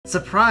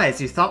Surprise,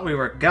 you thought we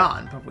were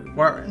gone, but we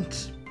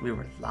weren't. We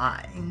were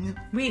lying.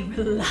 We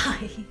were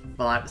lying.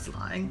 Well, I was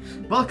lying.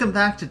 Welcome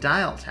back to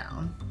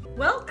Dialtown.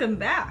 Welcome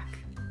back.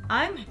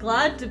 I'm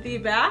glad to be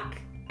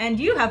back, and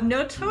you have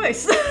no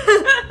choice.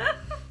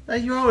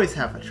 You always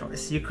have a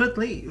choice. You could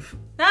leave.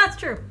 That's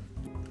true.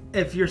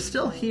 If you're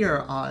still here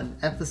on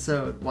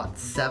episode,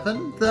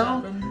 7,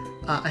 though?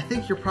 7. I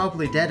think you're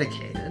probably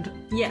dedicated.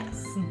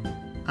 Yes.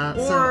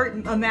 Or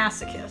a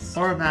masochist.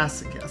 Or a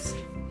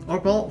masochist. Or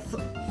both.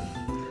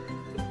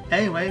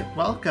 Anyway,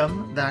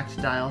 welcome back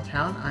to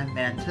Dialtown. I'm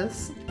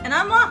Mantis. And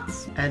I'm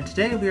Mots. And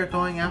today we are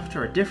going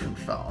after a different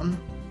phone.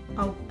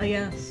 Oh,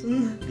 yes.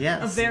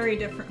 Yes. A very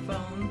different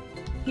phone.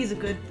 He's a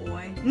good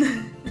boy.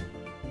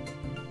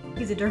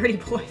 He's a dirty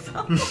boy,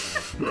 though.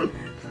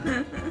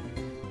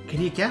 Can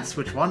you guess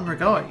which one we're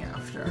going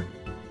after?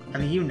 I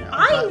mean, you know.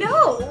 I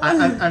know!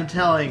 I'm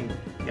telling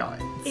y'all.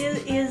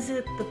 Is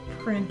it the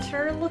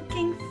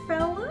printer-looking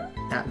fella?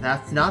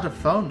 That's not a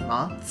phone,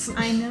 Mots.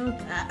 I know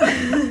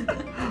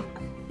that.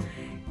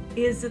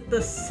 Is it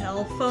the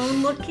cell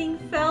phone-looking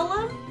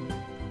fella?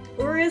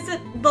 Or is it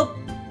the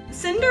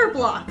cinder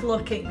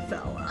block-looking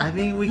fella? I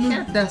mean, we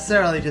can't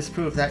necessarily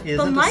disprove that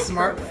isn't a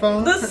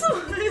smartphone.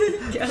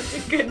 Yes,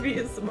 it could be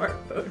a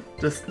smartphone.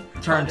 Just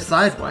turned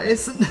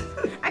sideways.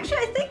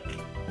 Actually,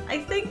 I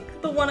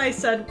think the one I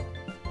said...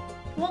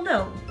 Well,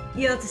 no.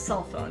 Yeah, that's a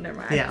cell phone.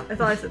 Never mind. Yeah. I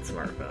thought I said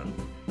smartphone.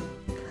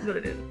 But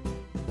I didn't.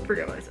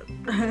 Forget what I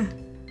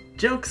said.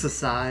 Jokes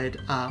aside,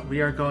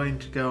 we are going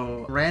to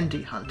go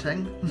Randy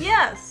hunting.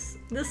 Yes!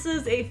 This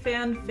is a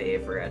fan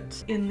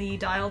favorite in the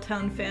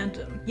Dialtown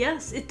fandom.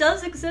 Yes, it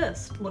does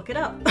exist. Look it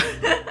up.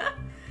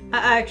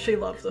 I actually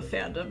love the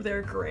fandom.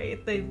 They're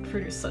great. They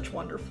produce such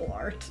wonderful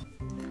art.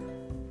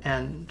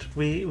 And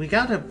we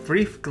got a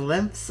brief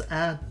glimpse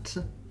at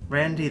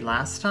Randy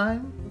last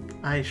time.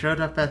 I showed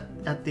up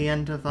at the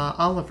end of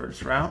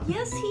Oliver's route.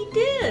 Yes, he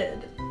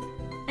did!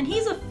 And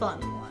he's a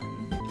fun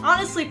one.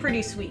 Honestly,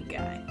 pretty sweet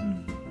guy.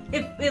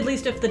 At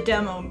least if the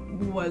demo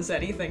was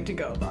anything to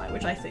go by,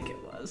 which I think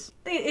it was.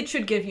 It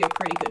should give you a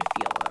pretty good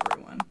feel of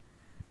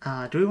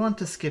everyone. Do we want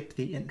to skip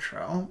the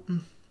intro?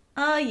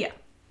 Yeah.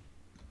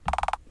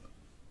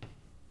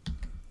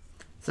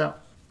 So,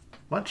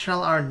 what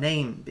shall our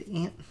name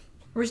be?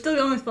 We're still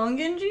going with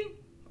Phonegigi?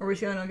 Or are we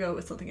gonna go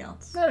with something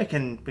else? No, we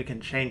can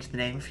change the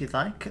name if you'd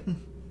like.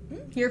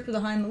 Here for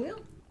behind the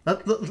wheel?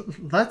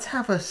 Let's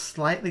have a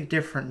slightly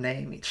different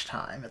name each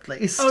time, at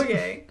least.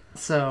 Okay.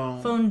 So...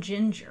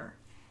 Phone-ginger.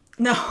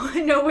 No,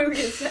 I know what we were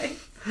gonna say.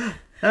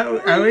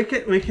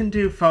 We can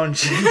do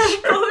Phone-ginger.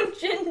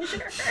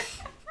 Phone-ginger.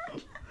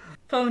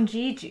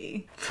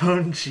 Phonegigi.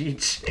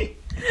 Phonegigi.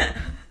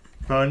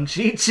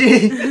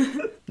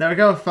 Phonegigi. Now we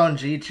go with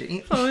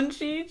Phonegigi.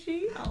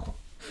 Phonegigi? Oh.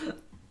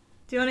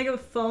 Do you want to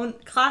go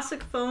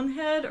classic phone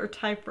head or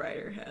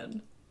typewriter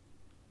head?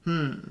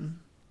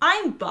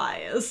 I'm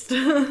biased.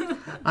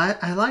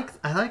 I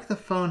like the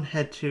phone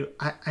head too.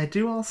 I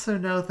do also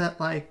know that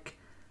like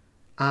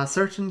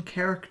certain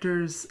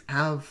characters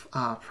have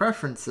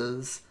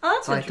preferences. Oh,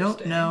 that's so interesting. I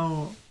don't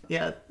know.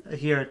 Yeah,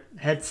 here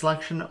head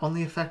selection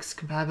only affects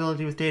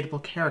compatibility with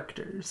dateable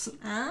characters.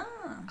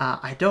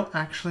 I don't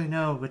actually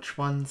know which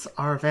ones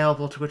are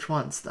available to which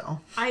ones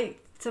though. I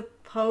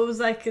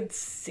suppose I could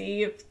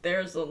see if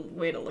there's a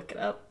way to look it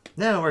up.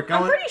 No, we're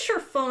going... I'm pretty sure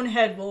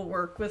Phonehead will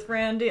work with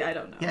Randy. I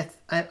don't know. Yeah,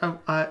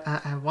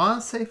 I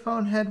want to say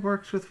Phonehead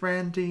works with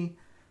Randy,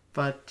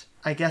 but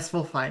I guess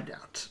we'll find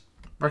out.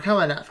 We're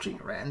coming after you,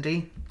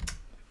 Randy.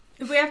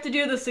 If we have to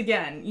do this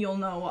again, you'll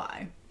know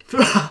why.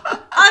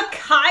 A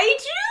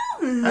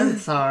kaiju? I'm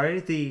sorry,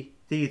 the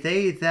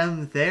they,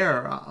 them,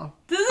 their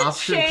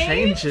option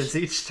changes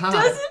each time.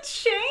 Does it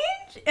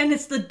change? And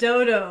it's the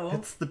dodo.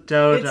 It's the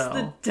dodo. It's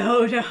the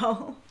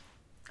dodo.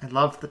 I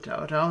love the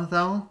dodo,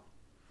 though.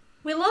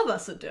 We love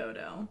us a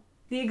dodo.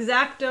 The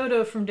exact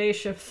dodo from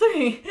Dayshift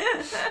 3.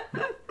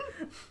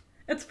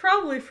 It's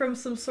probably from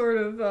some sort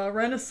of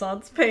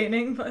Renaissance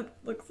painting, but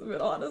looks a bit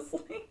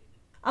honestly.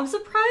 I'm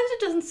surprised it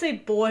doesn't say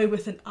boy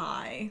with an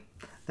I.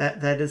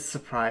 That is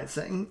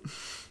surprising.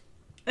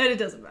 And it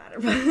doesn't matter.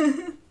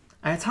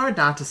 It's hard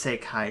not to say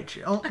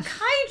kaiju. A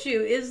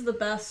kaiju is the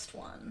best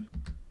one.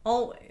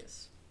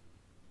 Always.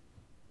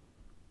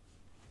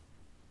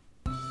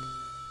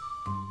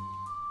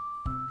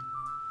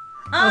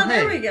 Oh,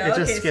 there hey, we go. It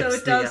just okay, so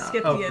it does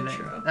skip the opening.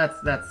 intro.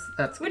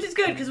 That's Which is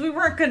good, because we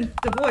weren't going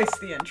to voice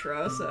the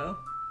intro, so...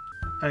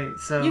 Okay,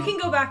 so... You can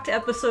go back to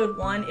episode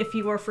 1 if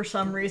you were for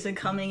some reason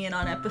coming in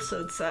on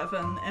episode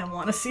 7 and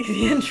want to see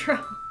the intro.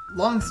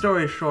 Long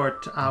story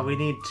short, we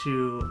need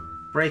to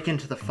break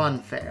into the fun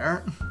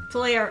fair. To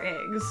lay our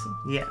eggs.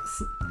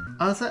 Yes.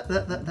 Oh,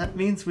 that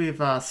means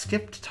we've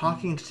skipped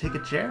talking to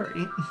Ticket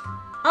Jerry.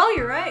 Oh,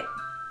 you're right.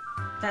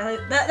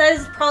 That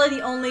is probably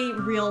the only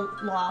real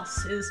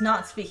loss, is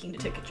not speaking to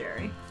Ticket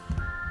Jerry.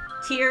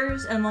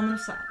 Tears and moment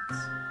of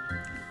silence.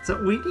 So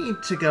we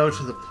need to go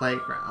to the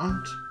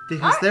playground,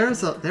 because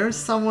there's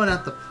someone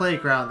at the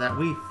playground that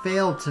we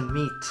failed to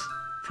meet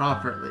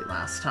properly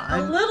last time.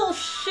 A little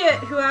shit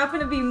who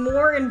happened to be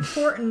more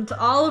important to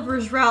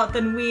Oliver's route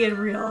than we had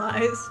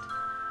realized.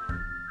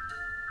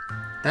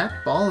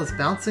 That ball is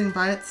bouncing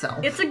by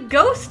itself. It's a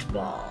ghost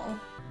ball.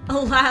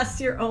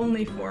 Alas, your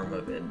only form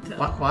of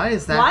intel. Why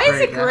is that Why is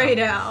it grayed grayed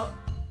out?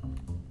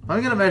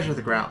 I'm gonna measure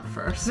the ground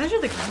first.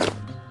 Measure the ground?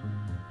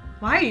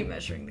 Why are you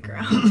measuring the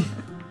ground?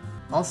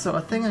 Also,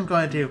 a thing I'm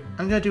going to do,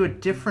 I'm going to do a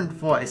different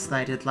voice than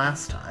I did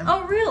last time.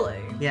 Oh,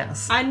 really?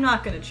 Yes. I'm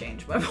not going to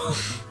change my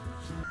voice.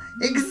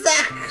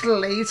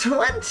 Exactly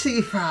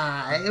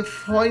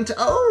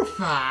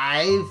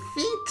 25.05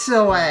 feet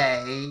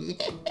away.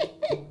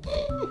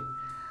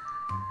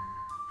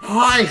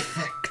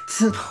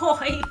 Perfect.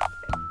 Boy.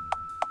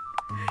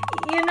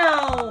 You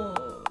know,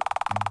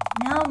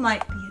 now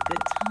might be a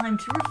good time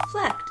to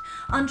reflect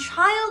on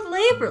child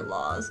labor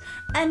laws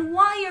and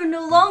why you're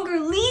no longer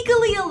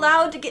legally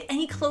allowed to get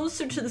any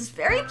closer to this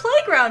very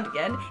playground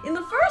again in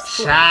the first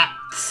place. Shut!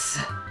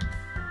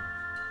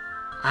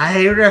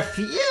 I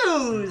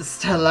refuse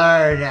to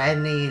learn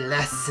any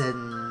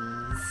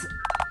lessons.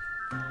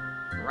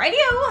 Radio.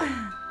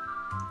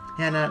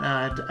 Yeah, no,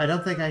 I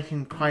don't think I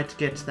can quite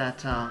get that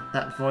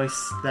that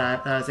voice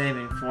that I was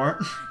aiming for.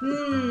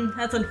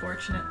 That's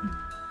unfortunate.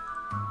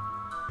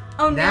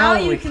 Oh, now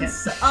you can.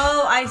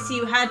 Oh, I see.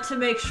 You had to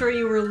make sure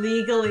you were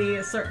legally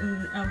a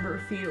certain number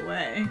of feet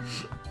away.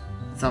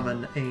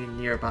 Summon a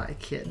nearby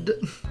kid.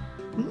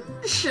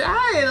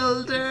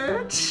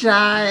 Childer,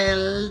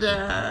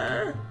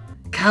 childer.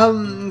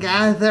 Come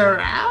gather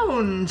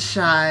round,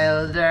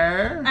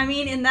 childer. I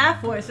mean, in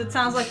that voice, it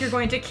sounds like you're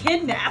going to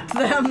kidnap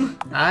them.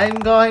 I'm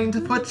going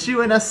to put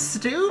you in a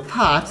stew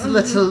pot,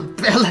 little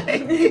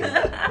Billy.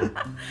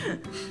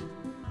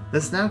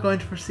 This is now going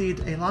to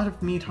proceed a lot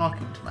of me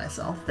talking to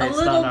myself. A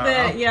little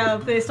bit, yeah,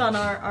 based on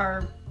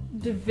our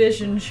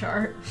division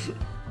chart.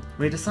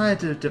 We decided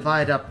to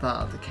divide up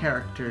the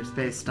characters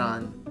based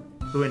on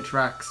who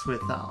interacts with,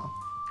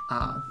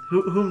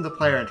 whom the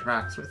player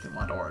interacts with in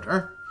what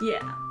order.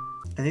 Yeah.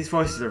 And these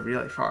voices are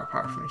really far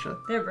apart from each other.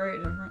 They're very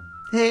different.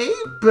 Hey,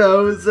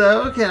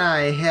 Bozo, can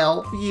I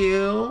help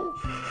you?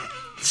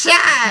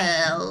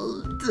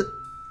 Child!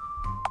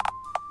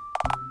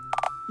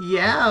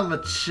 Yeah, I'm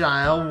a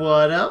child,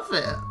 what of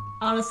it?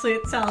 Honestly,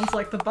 it sounds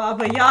like the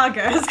Baba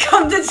Yaga has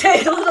come to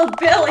take little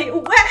Billy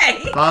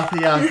away! Baba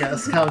Yaga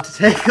has come to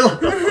take little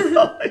Billy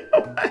away.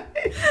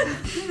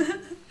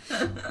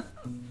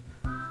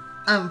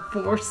 I'm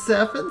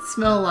 4'7",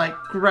 smell like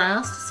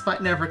grass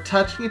despite never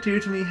touching it due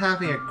to me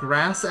having a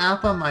grass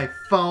app on my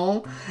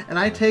phone, and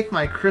I take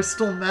my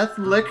crystal meth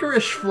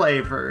licorice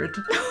flavored.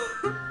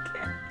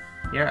 Okay.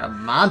 You're a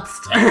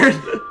monster.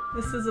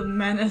 This is a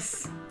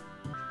menace.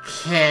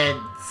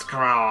 Kids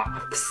grow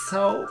up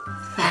so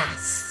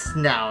fast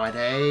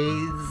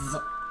nowadays.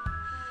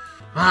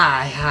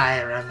 Why,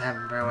 I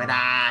remember when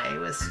I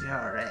was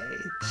your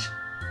age.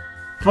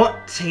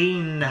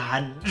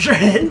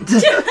 1400.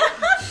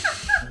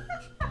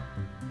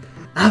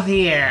 A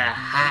mere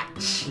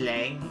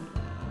hatchling.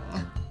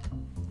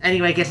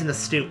 Anyway, get in the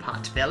stew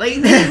pot,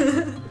 Billy.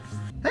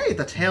 Hey,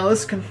 the tale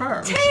is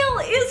confirmed. Tail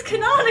is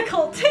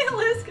canonical!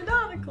 Tail is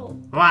canonical!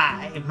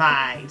 Why,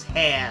 my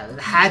tail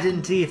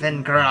hadn't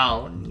even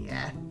grown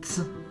yet.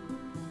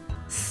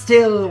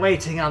 Still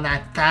waiting on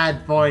that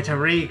bad boy to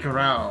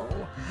regrow.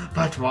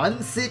 But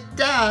once it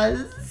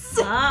does...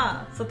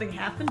 Ah, something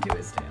happened to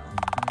his tail.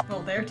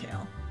 Well, their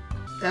tail.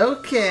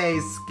 Okay,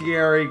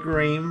 scary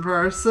green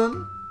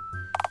person.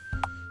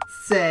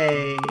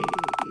 Say,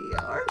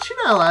 aren't you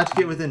not allowed to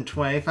get within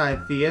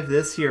 25 feet of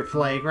this here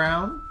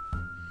playground?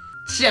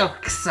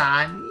 Joke's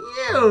on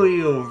you,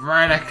 you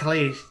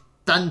vertically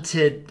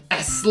stunted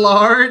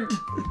S-Lord!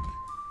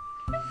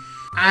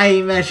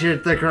 I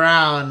measured the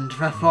ground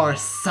before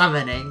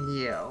summoning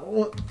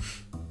you.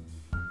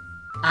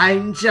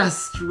 I'm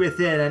just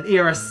within an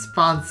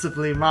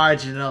irresponsibly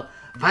marginal,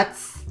 but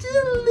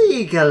still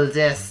legal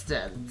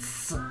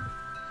distance.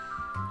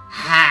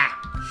 Ha!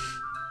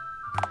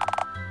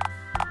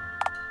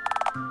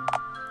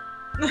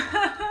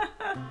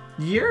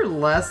 You're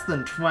less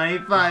than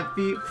 25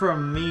 feet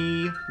from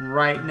me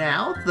right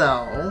now,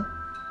 though.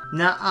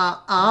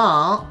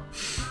 Nuh-uh-uh.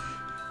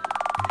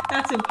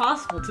 That's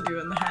impossible to do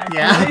in the hack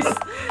voice.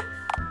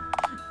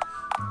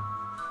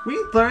 We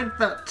learned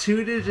about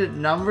two-digit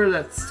numbers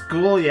at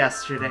school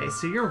yesterday,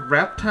 so your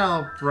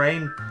reptile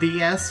brain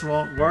BS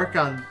won't work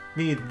on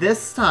me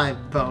this time,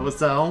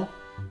 bozo.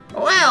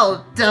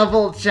 Well,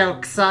 double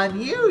joke's on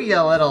you, you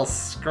little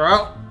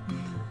scroat.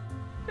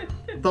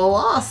 The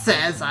law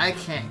says I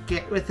can't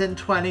get within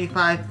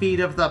 25 feet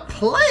of the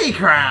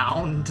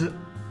playground.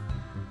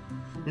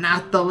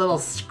 Not the little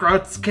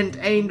scroats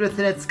contained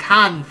within its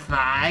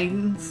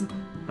confines,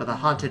 or the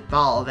haunted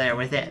ball there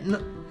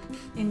within.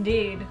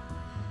 Indeed.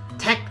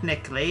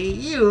 Technically,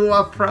 you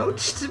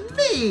approached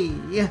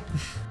me.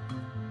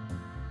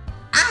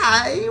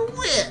 I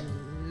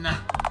win.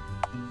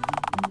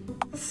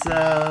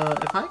 So,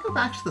 if I go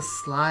back to the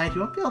slide,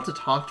 you won't be able to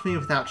talk to me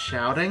without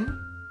shouting?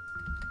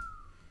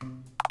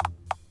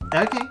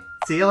 Okay,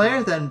 see you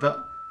later then,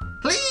 but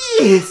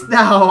please,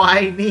 now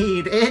I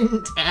need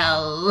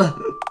intel.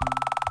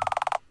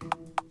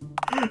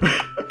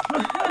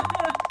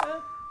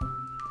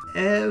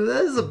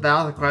 This is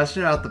about the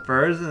question about the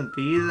birds and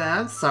bees.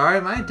 I'm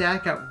sorry, my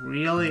dad got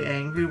really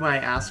angry when I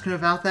asked him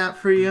about that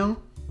for you.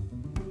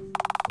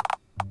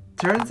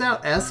 Turns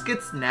out S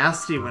gets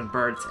nasty when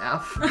birds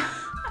F.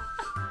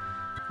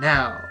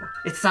 No,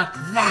 it's not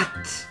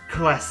that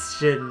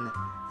question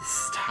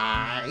this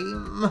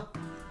time.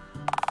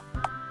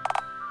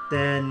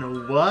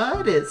 Then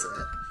what is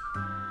it?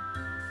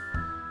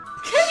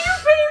 Can you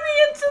pay me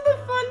into the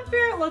fun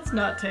fair? Let's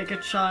not take a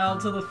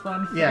child to the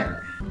fun fair. Yeah.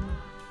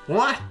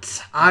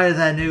 What are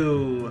the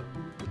new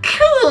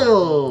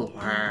cool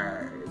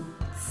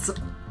words?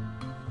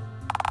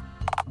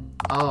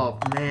 Oh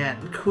man,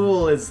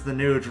 cool is the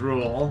new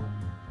drool.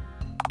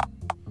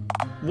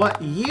 What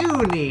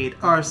you need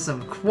are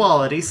some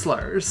quality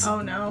slurs.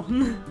 Oh no.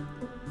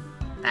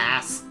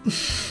 Ass.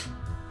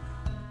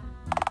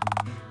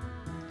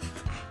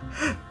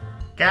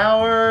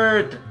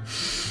 Coward!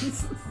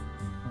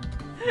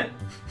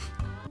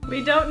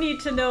 We don't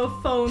need to know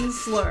phone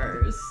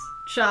slurs,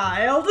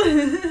 child.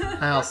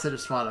 I also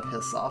just want to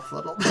piss off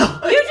little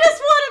Billy. You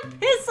just want to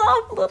piss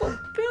off little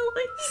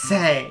Billy.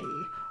 Say,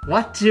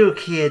 what do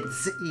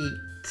kids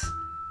eat?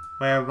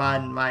 Where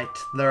one might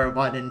lure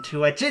one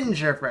into a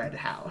gingerbread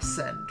house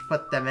and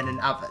put them in an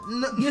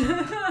oven.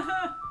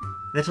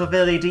 Little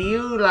Billy, do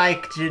you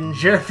like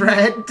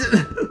gingerbread?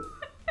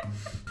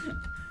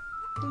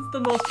 It's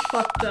the most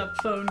fucked up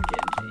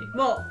Phonegigi.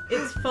 Well,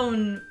 it's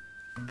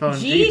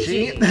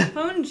Phonegigi.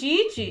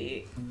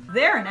 Phonegigi.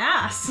 They're an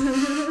ass.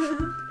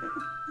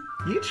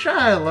 You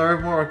try to lure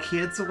more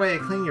kids away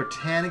to clean your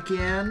tan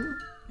again?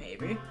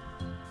 Maybe.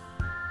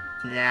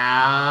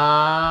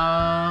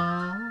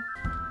 No.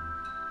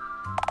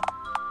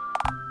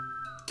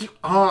 You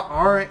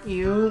aren't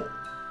you?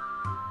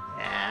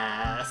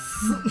 Yes.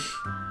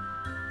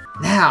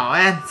 Now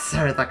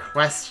answer the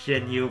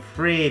question, you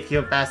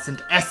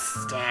prepubescent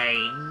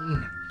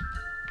Estain.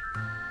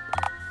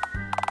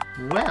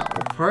 Well,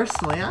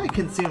 personally, I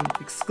consume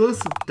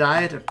exclusive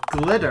diet of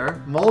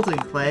glitter, molten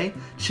clay,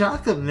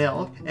 chocolate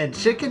milk, and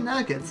chicken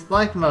nuggets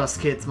like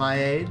most kids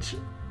my age.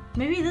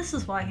 Maybe this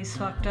is why he's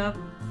fucked up.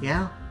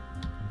 Yeah.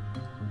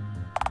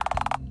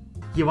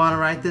 You want to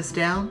write this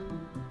down?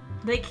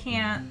 They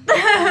can't.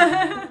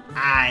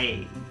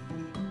 I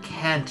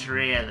can't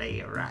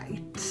really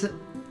write.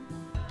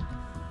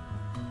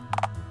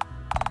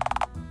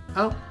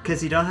 Oh,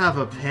 because you don't have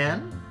a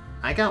pen?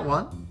 I got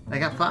one. I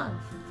got $5.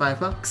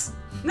 $5.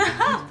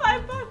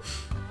 $5.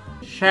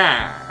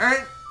 Sure.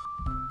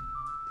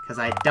 Because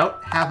I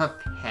don't have a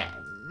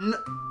pen.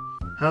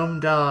 Home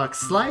dog,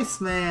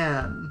 slice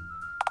man.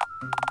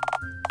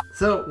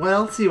 So, what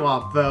else do you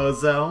want,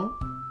 bozo?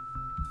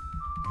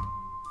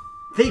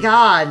 Be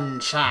gone,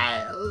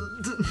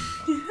 child.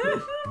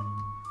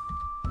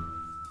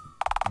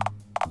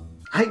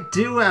 I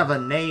do have a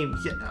name,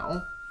 you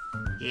know.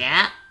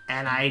 Yeah,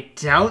 and I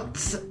don't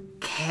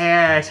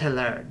care to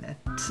learn it.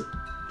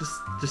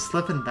 Just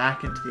slipping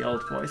back into the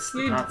old voice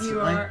constantly.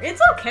 You are.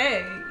 It's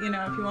okay, you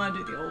know, if you want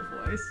to do the old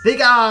voice. Be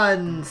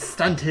gone,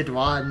 stunted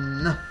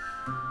one.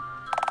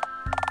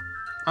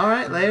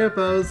 Alright, later,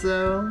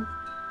 bozo.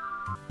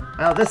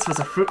 Well, this was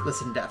a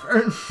fruitless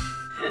endeavor.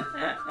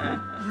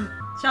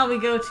 Shall we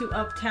go to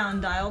Uptown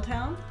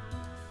Dialtown?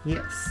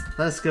 Yes,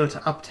 let's go to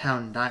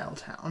Uptown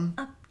Dialtown.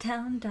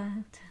 Uptown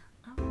Dialtown.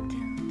 Uptown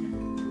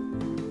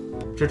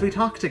Dialtown. Should we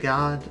talk to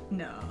God?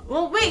 No.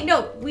 Well, wait,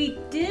 no. We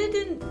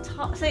didn't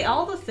say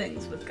all the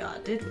things with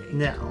God, did we?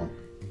 No.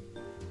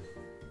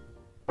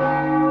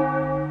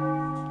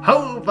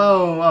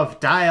 Hobo of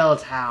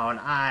Dialtown,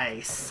 I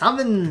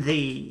summon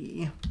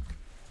thee.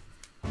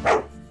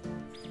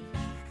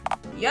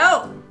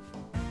 Yo!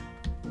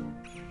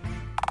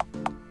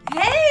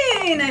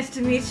 Hey, nice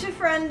to meet you,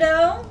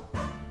 friendo.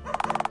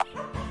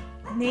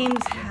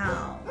 Name's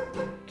Hound.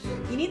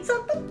 You need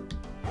something?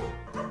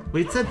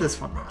 We'd said this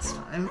one last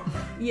time.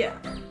 Yeah.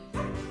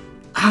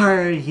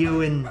 Are you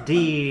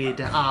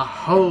indeed a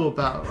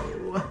hobo?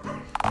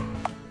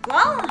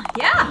 Well,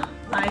 yeah.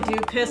 I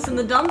do piss in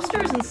the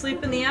dumpsters and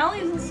sleep in the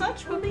alleys and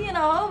such, but being a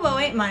hobo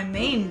ain't my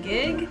main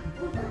gig.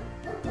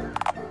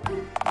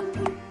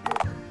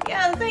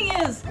 Yeah, the thing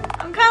is,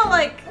 I'm kind of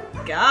like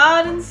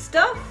God and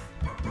stuff.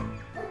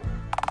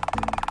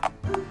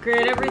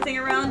 Create everything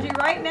around you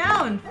right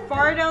now and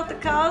fart out the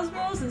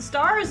cosmos and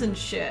stars and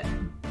shit.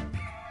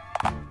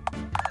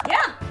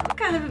 Yeah, I'm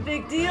kind of a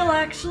big deal,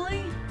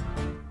 actually.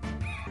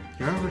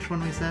 You remember which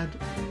one we said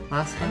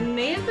last time? It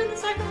may have been the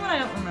second one, I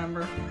don't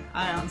remember.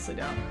 I honestly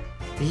don't.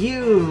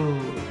 You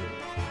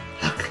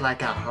look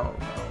like a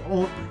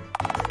hobo.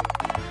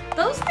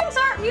 Those things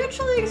aren't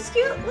mutually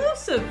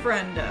exclusive,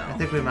 friendo. I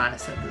think we might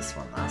have said this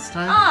one last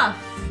time. Ah,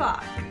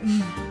 fuck.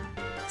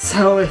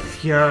 So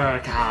if you're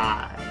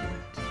God,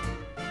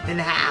 then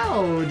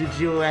how did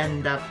you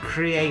end up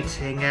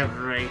creating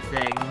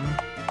everything?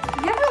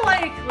 You ever,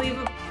 like, leave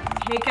a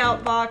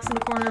takeout box in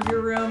the corner of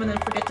your room and then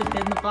forget to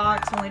bin the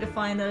box only to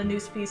find that a new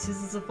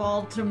species has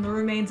evolved from the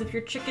remains of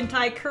your chicken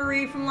Thai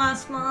curry from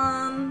last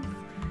month?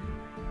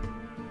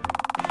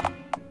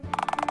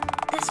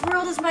 This world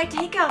world is my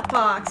takeout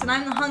box, and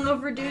I'm the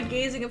hungover dude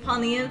gazing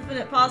upon the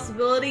infinite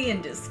possibility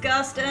in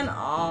disgust and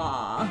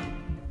awe.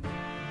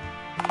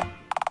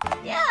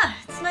 Yeah,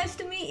 it's nice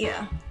to meet you.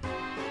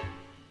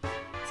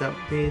 So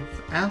we've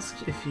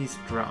asked if he's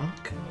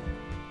drunk.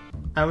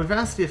 We've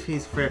asked if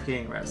he's afraid of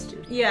getting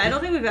arrested. Yeah, I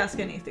don't think we've asked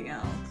anything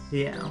else.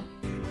 Yeah.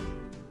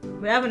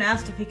 We haven't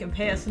asked if he can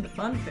pay us into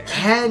fun fair.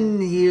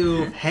 Can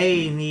you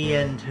pay me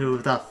into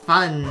the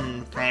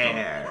fun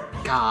fair,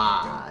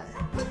 God?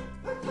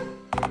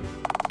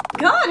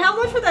 God, how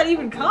much would that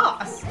even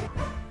cost?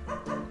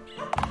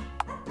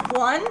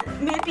 $1?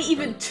 Maybe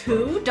even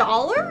 $2?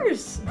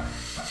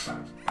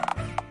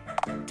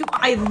 Do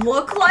I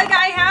look like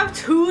I have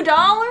 $2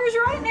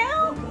 right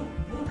now?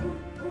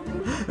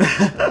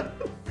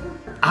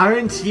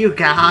 Aren't you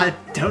God?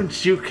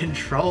 Don't you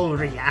control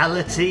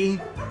reality?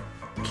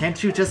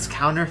 Can't you just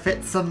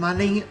counterfeit some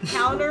money?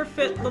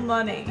 Counterfeit the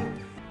money.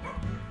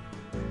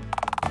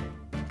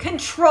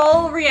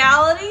 Control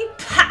reality?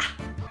 Pah!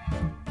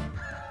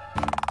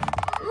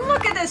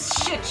 Look at this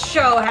shit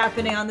show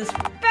happening on this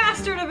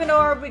bastard of an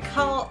orb we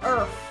call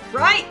Earth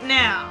right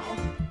now.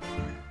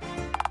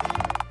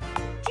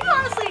 Do you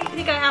honestly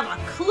think I have a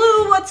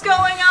clue what's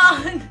going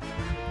on?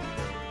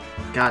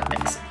 God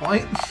makes a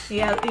point.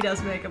 Yeah, he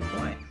does make a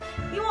point.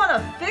 You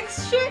wanna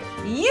fix shit?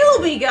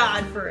 You'll be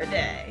God for a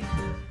day.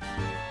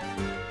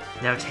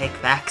 No take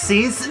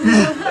backsies.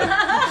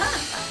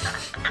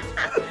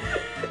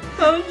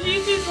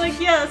 Phonegigi's like,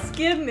 yes,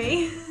 give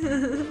me.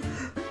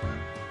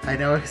 I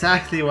know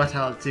exactly what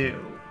I'll do.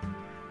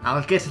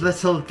 I'll get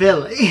little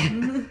Billy,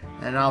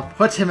 and I'll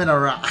put him in a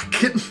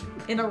rock.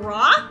 In a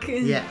rock?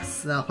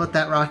 Yes, and I'll put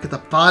that rock at the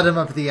bottom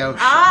of the ocean.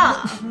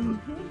 Ah!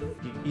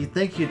 You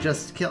think you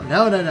just kill?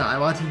 No, no, no. I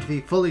want him to be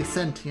fully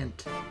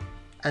sentient,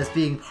 as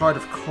being part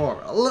of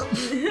coral.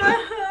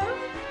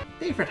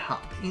 Favorite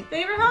hobby?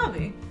 Favorite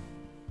hobby?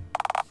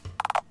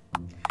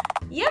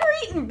 You ever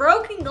eaten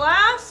broken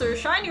glass or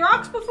shiny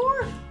rocks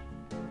before?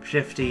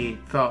 Shifty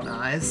phone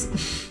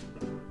eyes.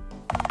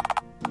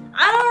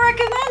 I don't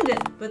recommend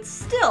it, but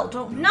still,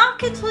 don't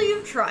knock it till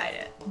you've tried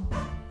it.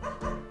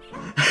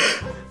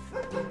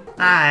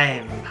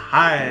 I'm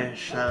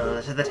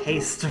partial to the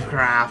taste of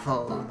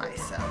gravel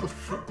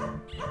myself.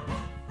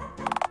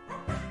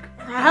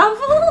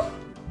 Gravel?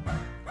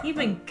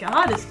 Even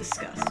God is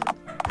disgusted.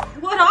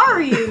 What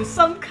are you,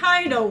 some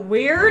kind of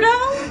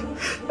weirdo?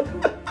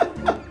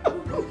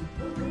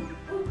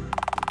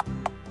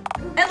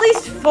 At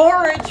least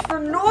forage for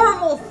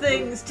normal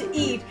things to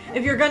eat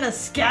if you're gonna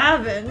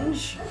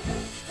scavenge.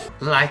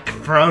 Like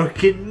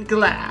broken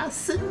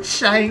glass and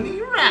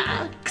shiny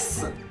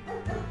rocks.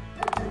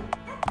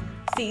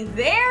 See,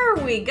 there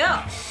we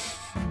go.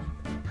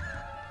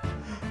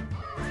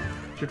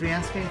 Should we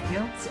ask anything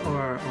else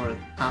or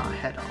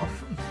head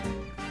off?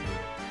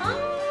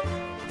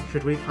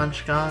 Should we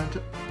punch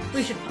God?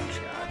 We should punch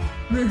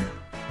God.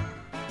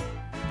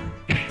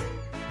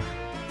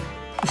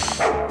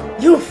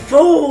 You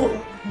fool!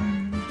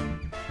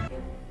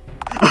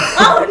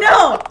 Oh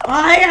no!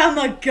 I am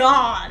a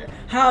god!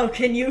 How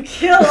can you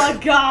kill a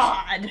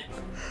god?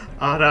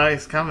 Oh no,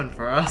 he's coming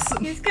for us.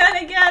 He's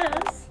gonna get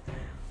us.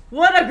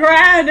 What a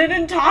grand and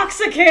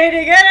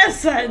intoxicating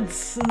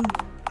innocence!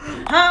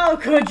 How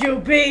could you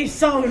be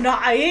so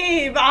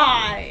naive,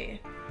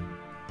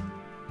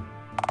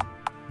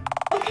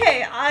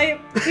 Okay, I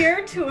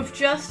appear to have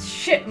just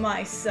shit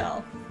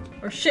myself.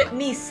 Or shit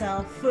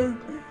me-self.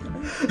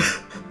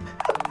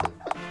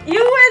 You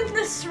win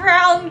this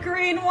round,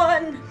 green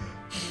one!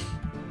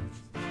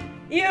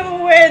 You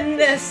win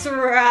this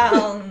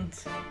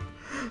round!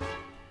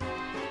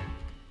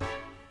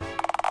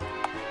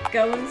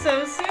 Going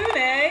so soon,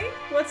 eh?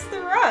 What's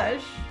the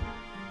rush?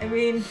 I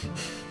mean,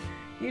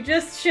 you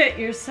just shit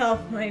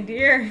yourself, my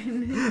dear.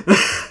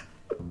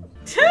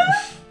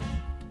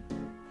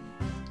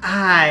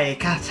 I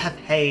gotta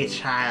pay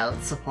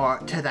child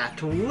support to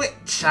that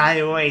witch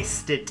I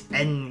wasted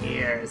 10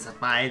 years of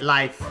my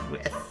life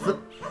with.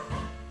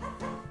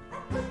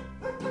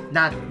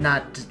 Not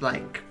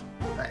like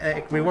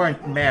we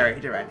weren't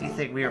married or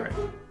anything, we were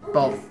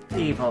both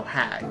evil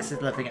hags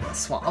living in a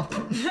swamp.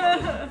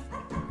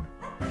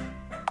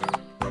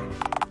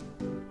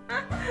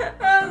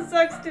 Oh,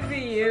 sucks to be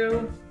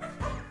you.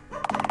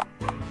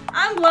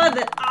 I'm glad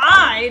that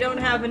I don't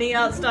have any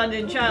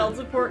outstanding child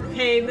support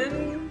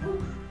payment.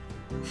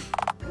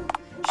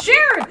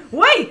 Sharon!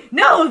 Wait!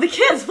 No! The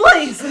kids,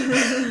 please!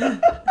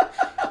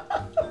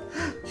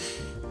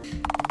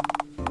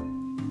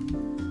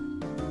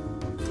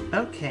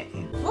 Okay.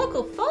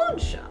 Local phone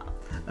shop.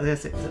 I was gonna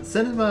say, so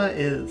cinema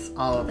is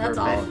Oliver, That's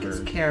bank is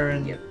Oliver.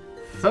 Karen, Yep.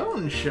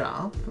 phone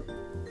shop.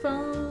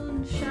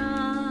 Phone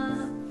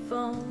shop,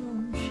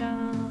 phone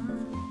shop,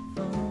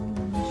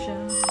 phone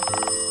shop.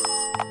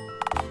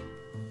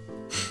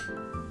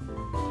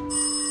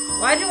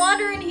 Why'd you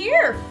wander in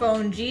here,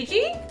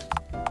 Phonegigi?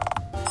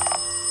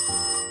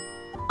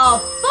 A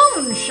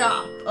phone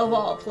shop, of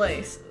all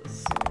places.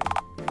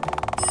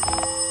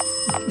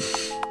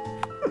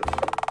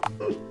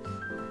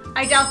 I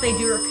I doubt they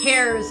do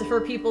repairs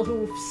for people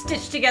who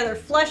stitch together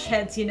flesh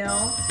heads, you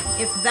know,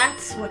 if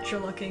that's what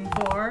you're looking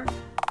for.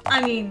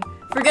 I mean,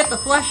 forget the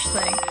flesh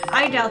thing.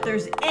 I doubt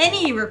there's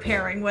any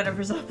repairing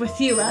whatever's up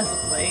with you as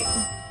of late.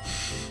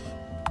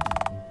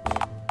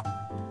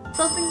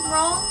 Something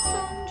wrong,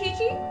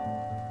 Phonegigi?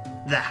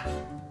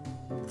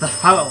 The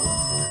phone.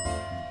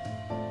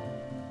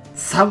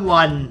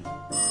 Someone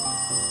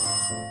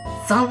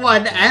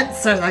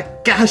answer the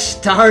gosh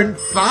darn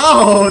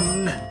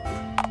phone!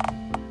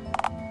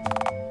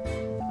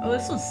 Oh,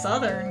 this was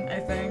Southern, I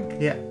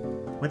think. Yeah.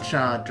 Which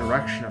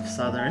direction of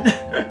Southern?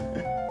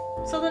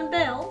 Southern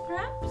Belle,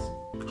 perhaps?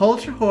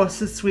 Hold your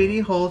horses, sweetie,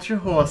 hold your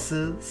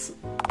horses.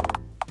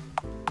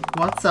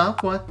 What's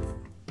up?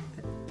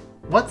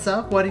 What's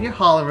up? What are you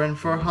hollering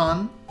for,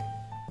 hon?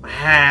 Where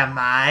am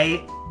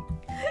I?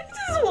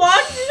 Just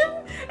watching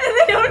them, and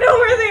they don't know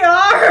where they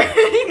are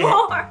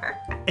anymore.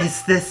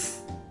 Is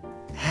this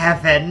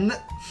heaven?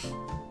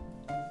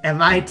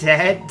 Am I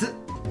dead?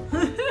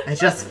 I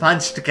just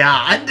punched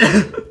God.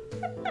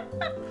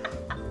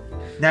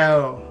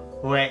 No,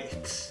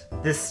 wait.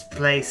 This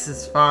place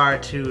is far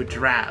too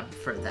drab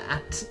for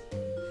that.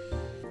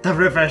 The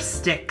river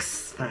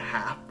Styx,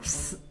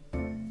 perhaps.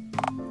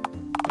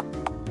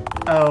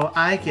 Oh,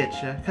 I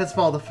get you, because of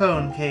all the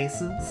phone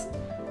cases.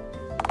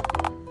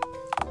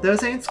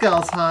 Those ain't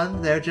skulls,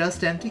 hon. They're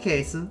just empty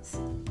cases.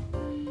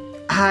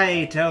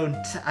 I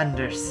don't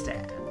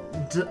understand.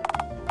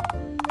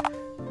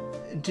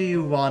 Do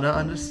you want to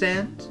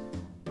understand?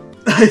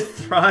 I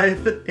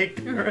thrive in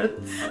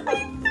ignorance. I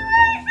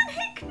thrive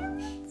in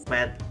ignorance.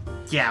 Well,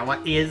 yeah,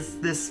 what is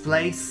this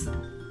place?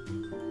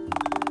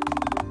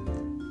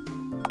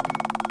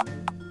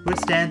 We're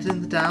standing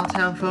in the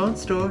Dialtown phone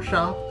store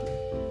shop.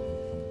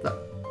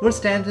 We're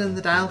standing in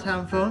the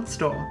Dialtown phone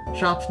store.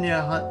 Shop's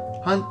near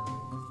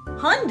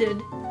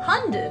Hundred?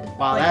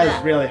 Wow, like that is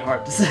really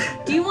hard to say.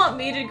 Do you want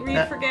me to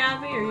read for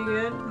Gabby? Are you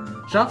good?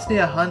 Shop's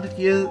near 100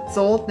 years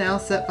old, now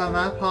set by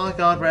my pa,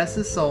 God rest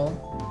his soul.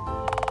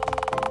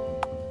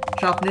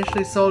 Shop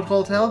initially sold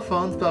full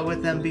telephones, but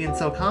with them being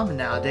so common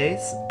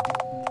nowadays,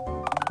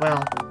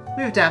 well,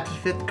 we've adapted to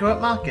fit the current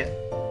market.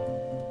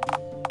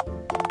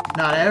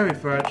 Not every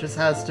purchase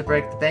has to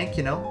break the bank,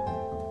 you know.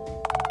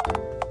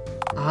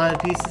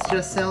 100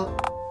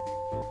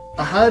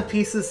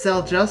 pieces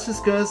sell just as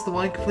good as the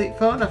one complete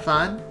phone I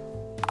find.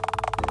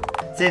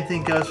 Same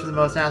thing goes for the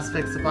most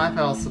aspects of life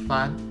I also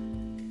find.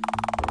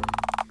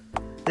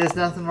 There's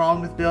nothing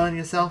wrong with building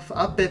yourself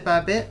up bit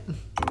by bit.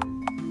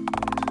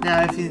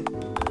 Now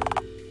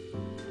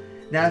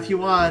if you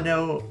want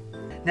to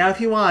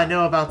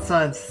know about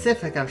something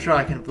specific, I'm sure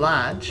I can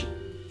oblige.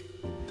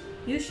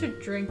 You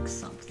should drink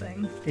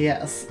something.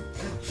 Yes.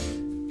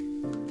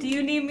 Do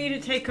you need me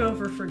to take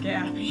over for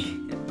Gabby?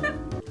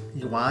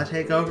 You want to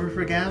take over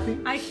for Gabby?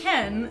 I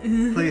can.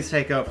 Please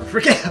take over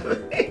for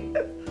Gabby.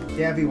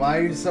 Gabby, why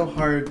are you so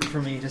hard for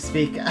me to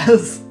speak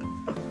as?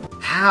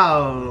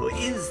 How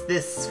is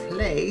this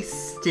place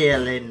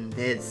still in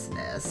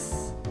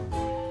business?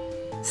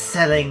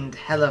 Selling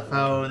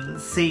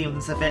telephones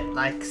seems a bit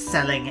like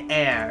selling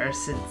air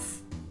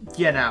since,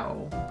 you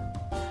know,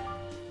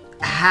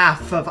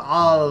 half of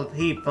all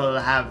people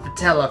have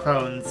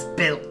telephones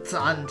built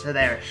onto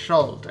their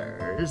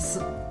shoulders.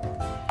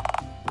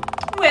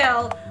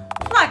 Well,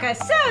 like I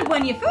said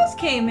when you first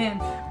came in,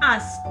 I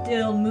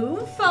still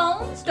move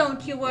phones,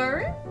 don't you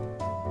worry.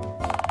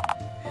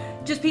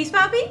 Just piece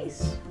by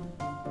piece.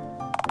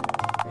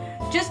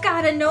 Just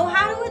gotta know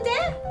how to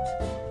adapt.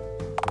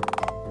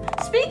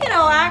 Speaking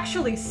of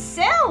actually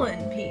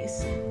selling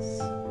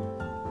pieces.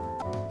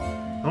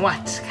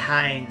 What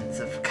kinds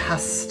of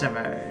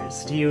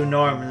customers do you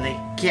normally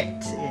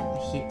get in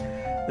here?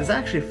 There's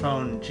actually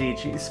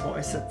Phonegigi's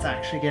voice that's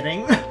actually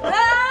getting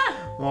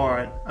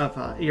more of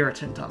an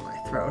irritant on my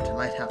throat. I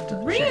might have to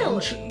Really?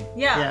 change.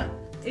 Yeah.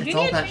 If It's you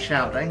all need that a change,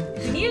 shouting.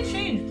 If you need a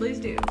change, please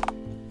do.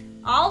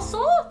 All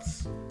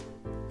sorts.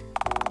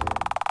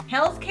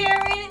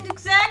 Healthcare ain't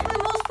exactly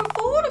the most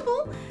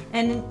affordable,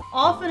 and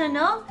often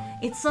enough,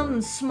 it's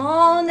something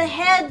small in the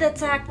head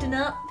that's acting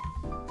up.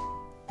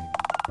 A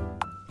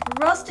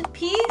rusted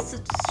piece,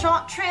 a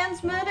short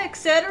transmitter,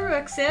 etc.,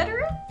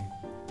 etc.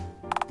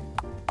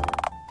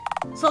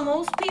 So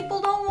most people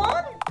don't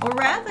want it, or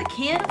rather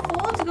can't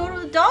afford to go to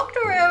the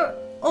doctor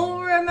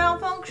over a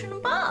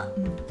malfunctioning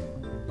button.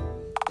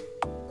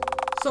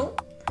 So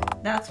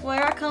that's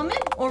where I come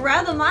in, or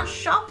rather my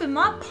shop and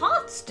my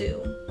pots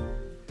do.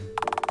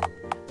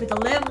 With a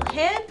level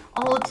head,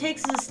 all it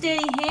takes is a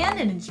steady hand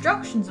and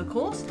instructions, of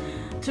course,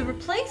 to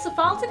replace a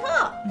faulty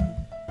part.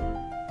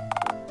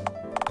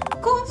 Of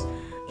course,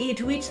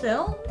 to each their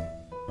own.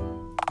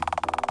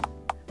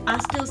 I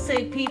still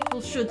say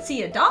people should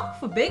see a doc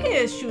for bigger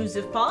issues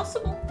if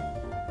possible.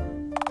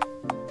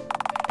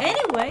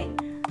 Anyway,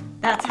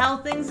 that's how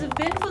things have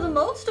been for the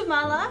most of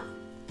my life.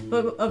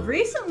 But of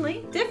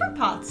recently, different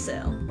pots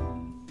sell.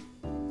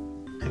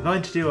 I'm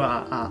going to do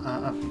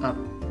a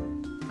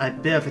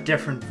bit of a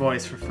different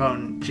voice for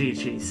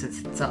Phonegigi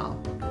since it's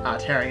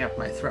tearing up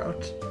my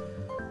throat.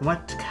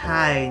 What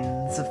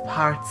kinds of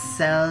parts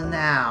sell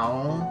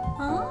now?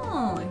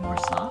 Oh, a more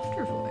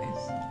softer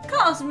voice.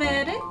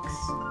 Cosmetics.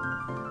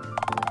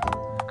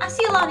 I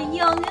see a lot of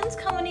youngins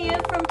coming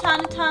here from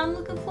time to time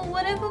looking for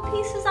whatever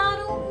pieces I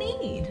don't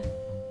need.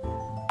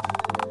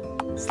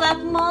 Slap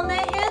them on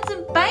their heads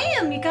and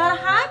bam, you got a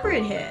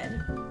hybrid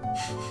head.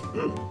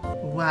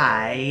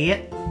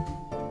 Why?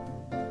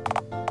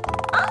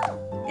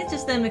 Oh, it's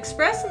just them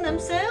expressing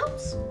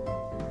themselves.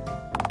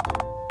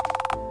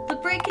 The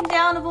breaking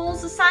down of old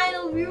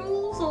societal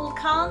rules, old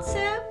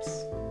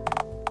concepts.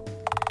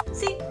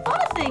 See,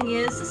 funny thing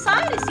is,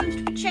 society seems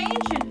to be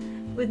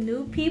changing with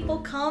new people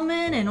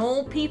coming and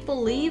old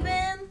people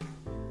leaving.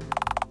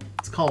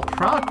 It's called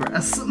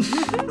progress.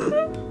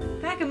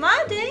 Back in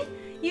my day,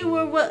 you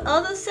were what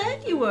others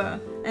said you were,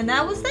 and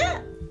that was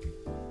that.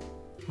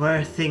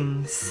 Were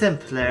things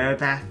simpler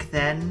back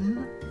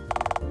then?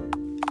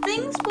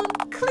 Things were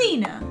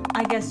cleaner,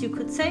 I guess you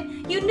could say.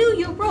 You knew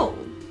your role.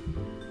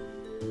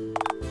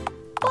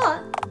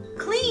 But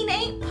clean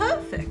ain't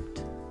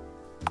perfect.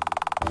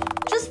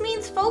 Just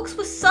means folks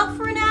were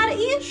suffering out of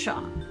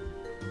earshot.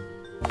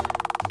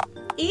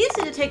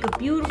 Easy to take a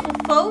beautiful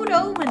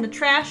photo when the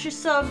trash is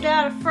served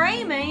out of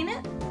frame, ain't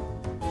it?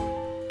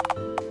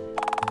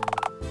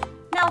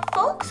 Now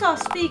folks are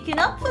speaking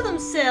up for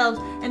themselves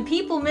and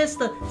people miss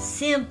the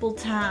simple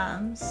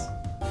times.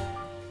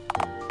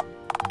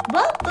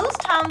 But those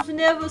times were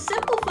never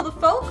simple for the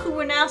folk who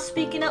are now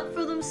speaking up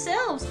for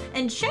themselves,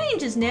 and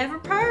change is never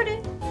pretty.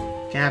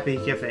 Gabby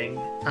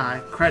giving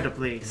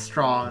incredibly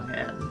strong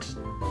and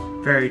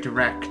very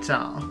direct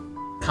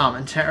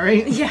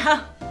commentary.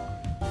 Yeah,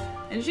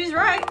 and she's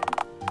right.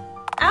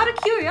 Out of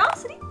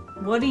curiosity,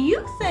 what do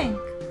you think?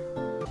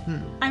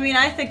 I mean,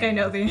 I think I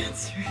know the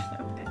answer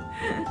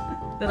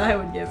that I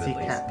would give Seek at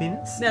least.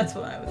 happiness? That's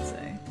what I would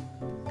say.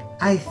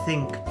 I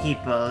think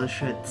people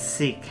should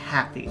seek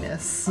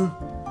happiness.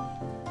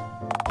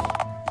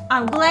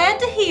 I'm glad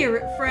to hear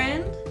it,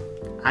 friend.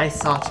 I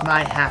sought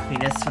my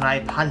happiness when I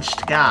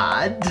punched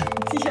God.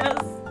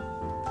 Yes.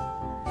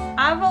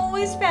 I've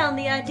always found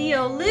the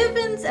idea of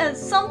living as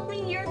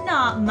something you're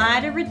not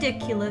mighty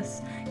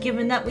ridiculous,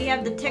 given that we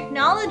have the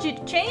technology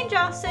to change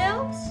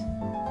ourselves.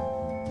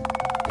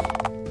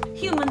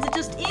 Humans are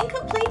just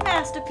incomplete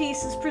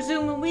masterpieces,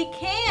 presuming we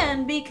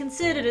can be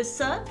considered as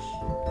such.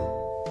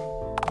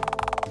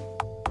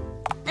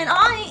 And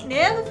I ain't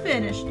never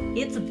finished.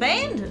 It's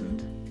abandoned.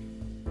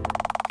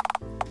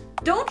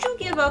 Don't you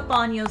give up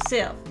on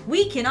yourself.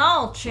 We can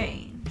all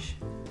change.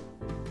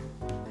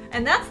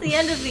 And that's the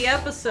end of the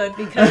episode,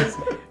 because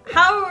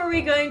how are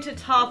we going to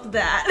top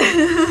that?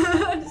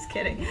 I'm just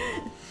kidding.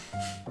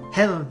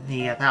 Tell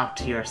me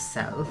about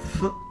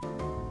yourself.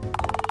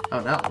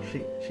 Oh no,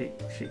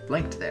 she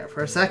blinked there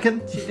for a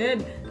second. She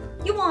did.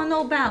 You want to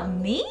know about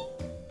me?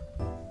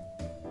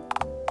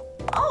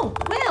 Oh,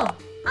 well,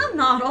 I'm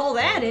not all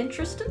that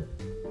interesting.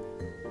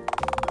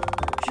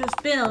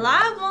 Just been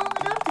alive long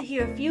enough to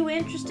hear a few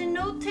interesting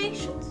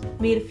notations,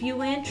 meet a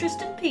few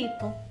interesting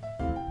people.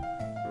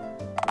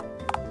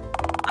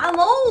 I'm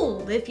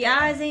old, if your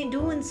eyes ain't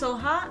doing so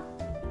hot.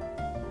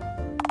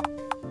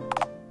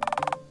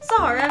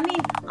 Sorry, I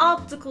mean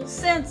optical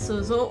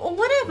sensors, or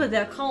whatever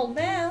they're called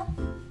now.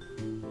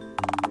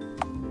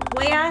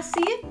 Way I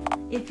see it,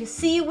 if you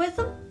see with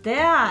them,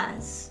 they're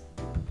eyes.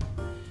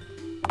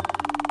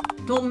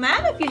 Don't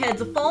matter if your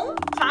head's a phone,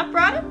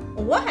 typewriter,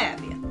 or what have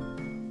you.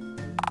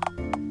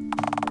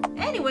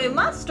 Anyway,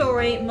 my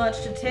story ain't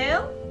much to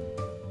tell.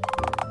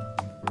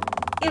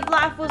 If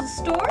life was a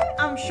story,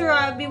 I'm sure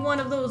I'd be one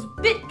of those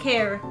bit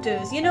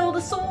characters, you know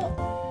the sort?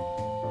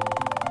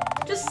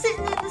 Just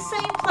sitting in the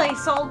same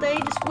place all day,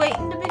 just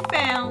waiting to be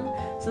found,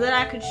 so that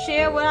I could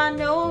share what I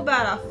know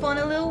about our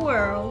funny little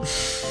world.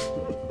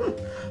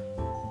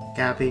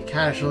 Gabby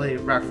casually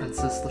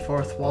references the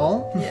fourth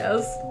wall.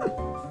 Yes.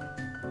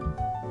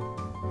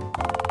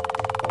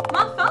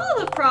 My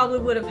father probably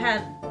would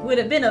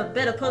have been a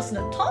better person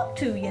to talk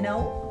to, you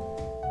know.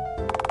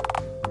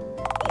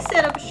 He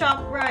set up a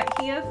shop right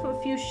here for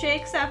a few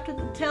shakes after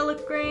the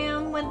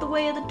telegram went the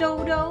way of the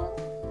dodo.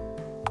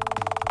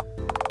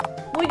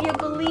 Would you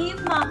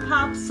believe my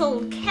pop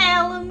sold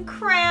Callum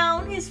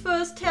Crown his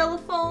first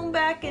telephone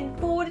back in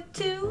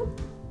 '42?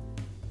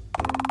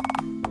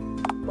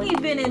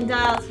 We've been in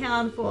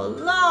Dialtown for a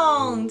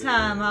long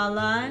time, our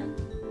line.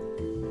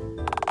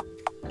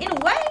 In a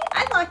way,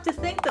 I'd like to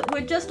think that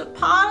we're just a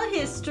part of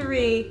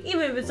history,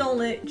 even if it's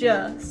only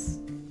just.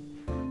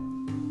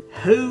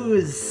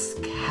 Who's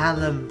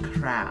Callum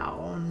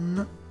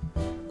Crown?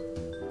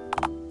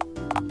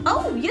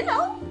 Oh, you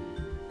know.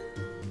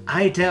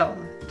 I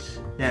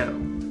don't know.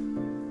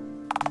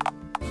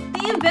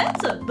 The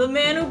inventor, the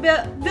man who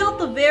built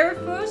the very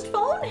first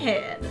phone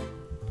head.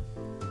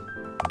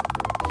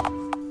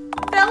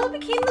 Fella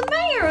became the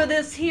mayor of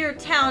this here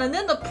town and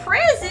then the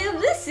president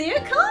of this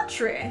here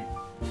country.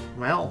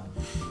 Well,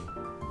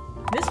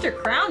 Mr.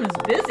 Crown is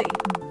busy.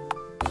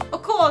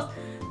 Of course,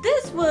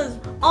 this was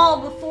all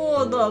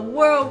before the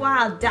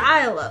worldwide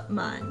dial-up,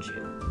 mind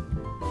you.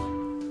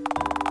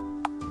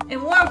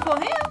 And weren't for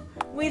him,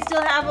 we'd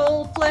still have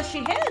old fleshy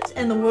heads,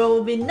 and the world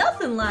would be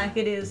nothing like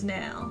it is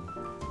now.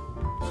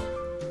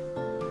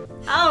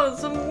 Oh,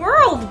 some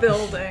world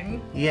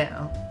building.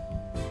 Yeah.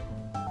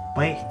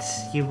 Wait,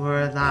 you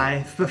were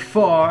alive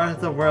before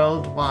the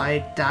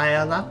worldwide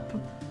dial-up?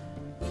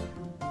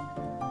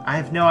 I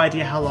have no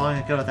idea how long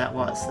ago that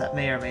was. That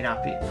may or may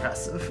not be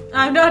impressive.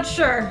 I'm not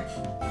sure.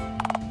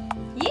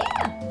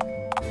 Yeah.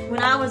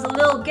 When I was a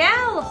little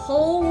gal, the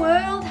whole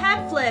world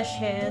had flesh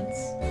heads.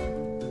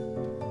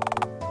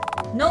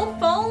 No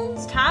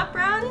phones,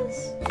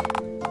 typewriters.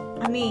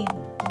 I mean,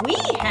 we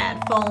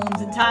had phones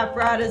and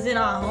typewriters in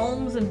our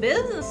homes and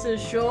businesses,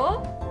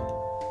 sure.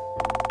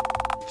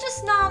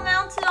 Just not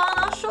mounted on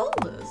our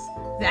shoulders.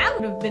 That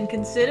would have been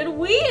considered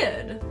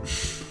weird.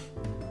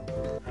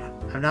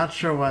 I'm not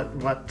sure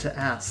what to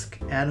ask.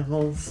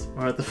 Animals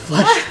or the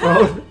flesh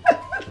phone?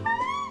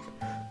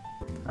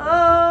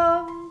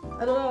 I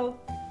don't know.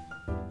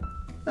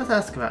 Let's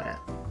ask about it.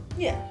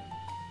 Yeah.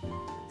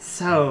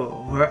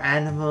 So, were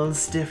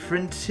animals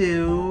different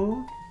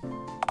too?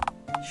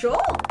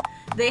 Sure.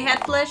 They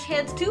had flesh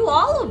heads too,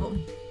 all of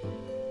them.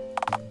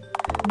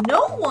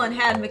 No one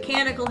had a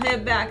mechanical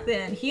head back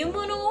then,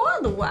 human or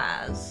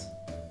otherwise.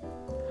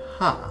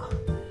 Huh.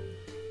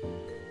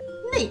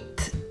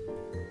 Neat.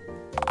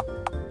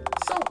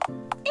 So,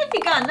 if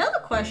you got another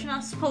question, I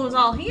suppose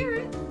I'll hear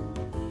it.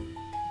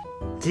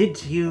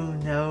 Did you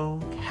know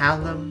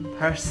Callum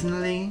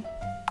personally?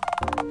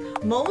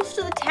 Most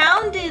of the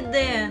town did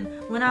then,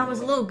 when I was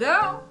a little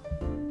girl.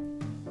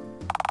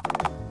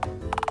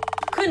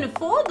 Couldn't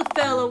afford the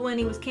fella when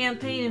he was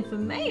campaigning for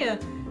mayor,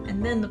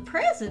 and then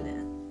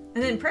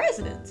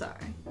president,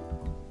 sorry.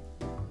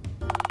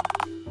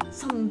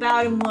 Something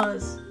about him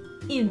was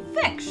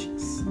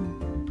infectious.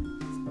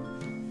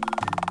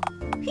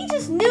 He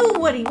just knew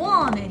what he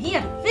wanted. He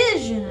had a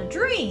vision, a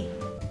dream.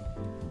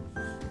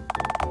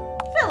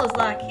 Fellas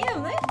like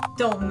him, they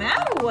don't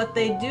matter what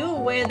they do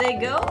or where they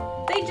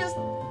go. They just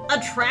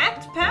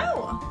attract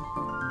power.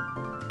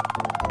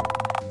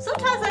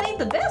 Sometimes that ain't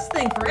the best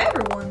thing for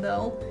everyone,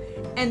 though.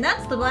 And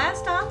that's the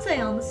last I'd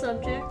say on the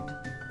subject.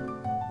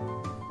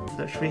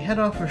 So should we head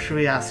off or should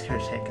we ask her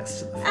to take us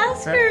to the fun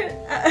Ask fair?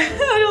 her.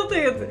 I don't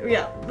think it's.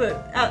 Yeah, but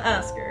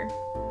ask her.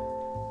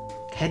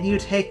 Can you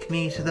take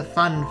me to the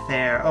fun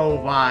fair, oh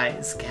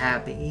wise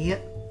cabby?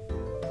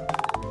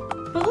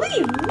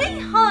 Believe me,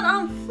 hon,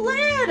 I'm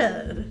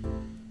flattered.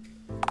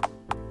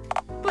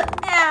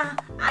 But nah,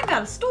 I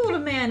got a store to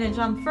manage,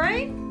 I'm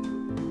afraid.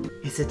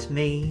 Is it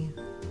me?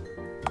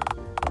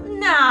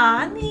 Nah,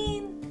 I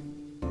mean,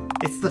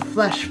 It's the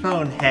flesh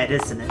phone head,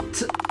 isn't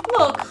it?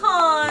 look,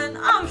 hon,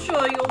 I'm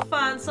sure you'll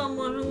find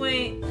someone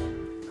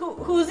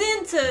who's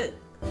into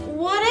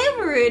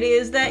whatever it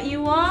is that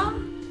you are.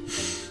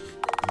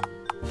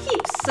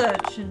 Keep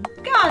searching.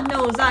 God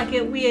knows I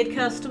get weird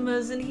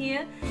customers in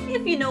here,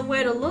 if you know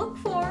where to look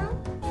for them.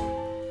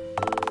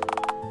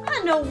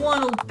 I know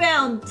one'll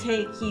bound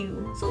take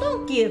you, so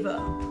don't give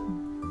up.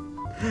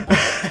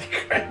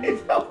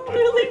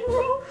 Really,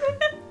 Roman?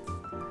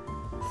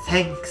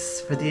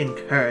 Thanks for the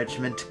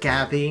encouragement,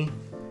 Gabby.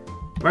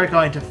 We're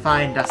going to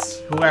find us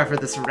whoever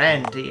this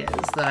Randy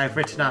is that I've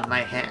written on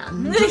my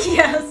hand.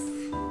 Yes.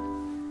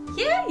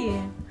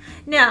 Yeah.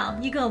 Now,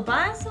 you gonna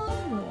buy some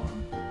more?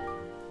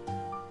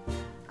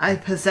 I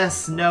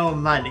possess no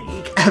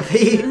money,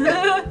 Gabby.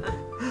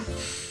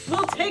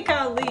 We'll take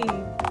our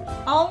leave.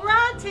 All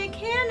right, take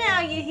care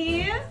now, you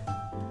hear?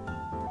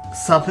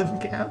 Summon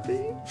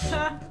Gabby?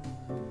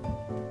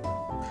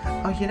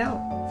 Oh, you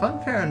know,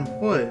 Funfair and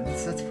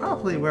Woods, that's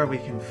probably where we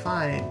can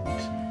find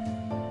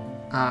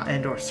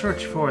and or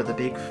search for the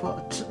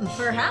Bigfoot.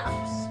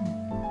 Perhaps.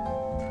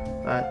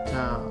 But,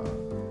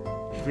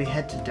 should we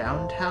head to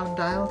downtown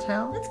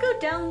Dialtown? Let's go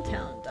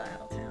downtown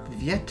Dialtown.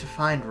 We've yet to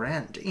find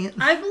Randy.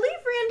 I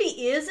believe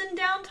Randy is in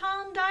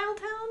downtown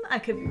Dialtown. I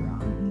could be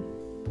wrong.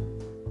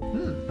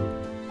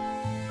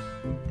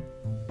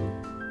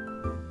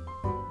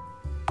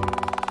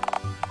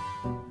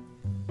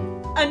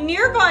 A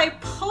nearby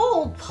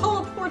pole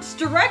teleports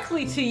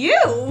directly to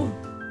you.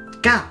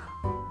 Gah!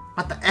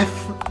 What the F?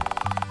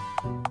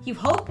 You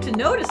hope to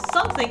notice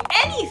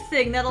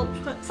anything that'll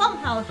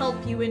somehow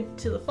help you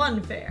into the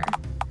fun fair.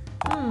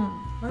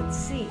 Let's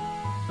see.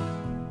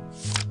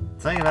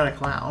 Something about a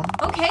clown.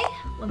 Okay,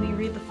 let me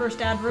read the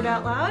first advert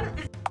out loud.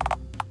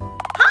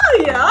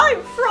 Hiya,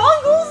 I'm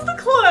Frongles the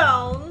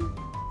Clown.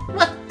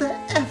 What the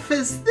F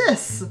is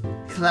this?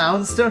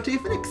 Clowns don't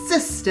even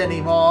exist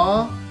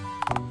anymore.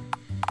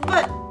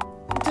 But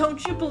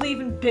don't you believe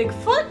in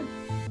Bigfoot?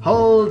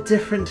 Whole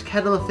different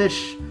kettle of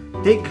fish.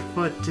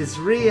 Bigfoot is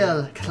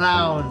real,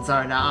 clowns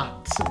are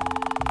not.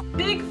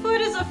 Bigfoot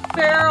is a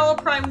feral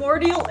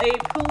primordial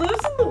ape who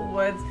lives in the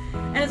woods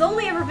and has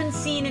only ever been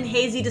seen in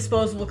hazy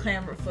disposable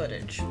camera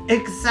footage.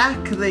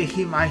 Exactly,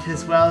 he might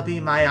as well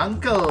be my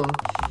uncle.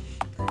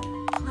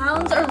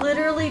 Clowns are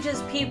literally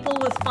just people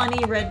with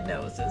funny red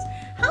noses.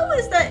 How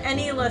is that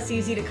any less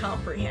easy to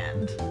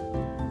comprehend?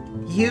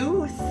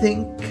 You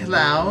think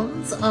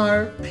clowns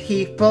are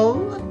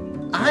people?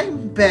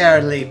 I'm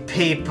barely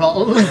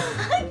people.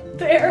 I'm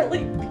barely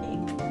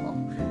people.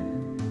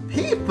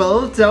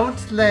 people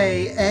don't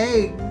lay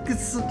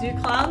eggs. Do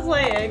clowns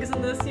lay eggs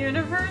in this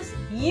universe?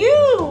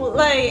 You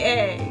lay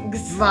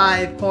eggs!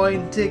 My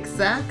point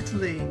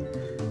exactly.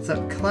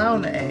 So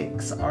clown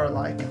eggs are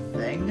like a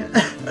thing.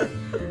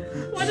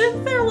 What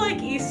if they're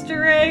like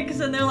Easter eggs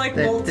and they're like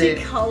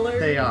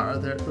multicolored? They are.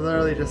 They're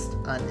literally just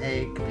an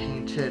egg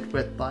painted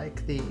with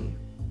like the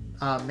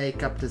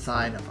makeup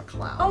design of a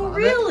clown. Oh, on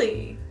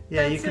really? It.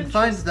 Yeah, That's you can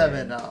find them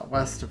in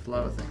West of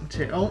Loathing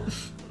too.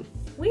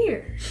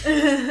 Weird.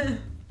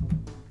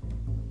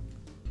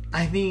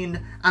 I mean,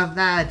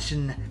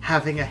 imagine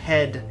having a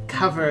head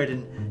covered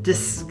in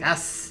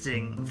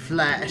disgusting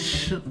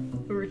flesh.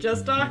 We were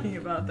just talking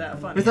about that,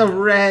 funny. With a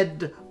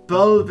red,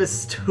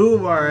 bulbous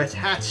tumor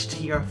attached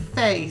to your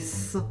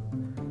face.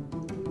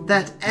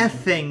 That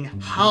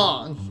effing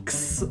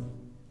honks.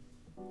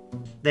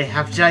 They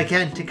have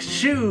gigantic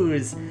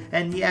shoes,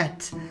 and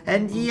yet,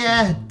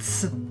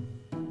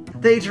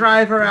 they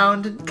drive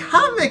around in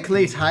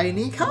comically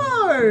tiny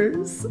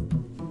cars.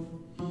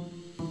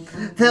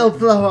 They'll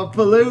blow up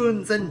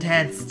balloons and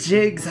dance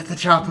jigs at the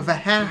drop of a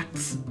hat.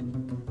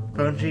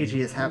 Phonegigi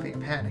is having a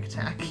panic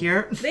attack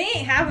here. They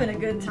ain't having a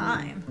good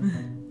time.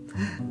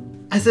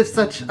 As if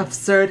such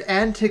absurd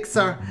antics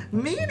are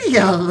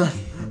menial.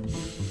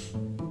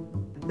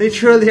 They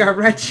truly are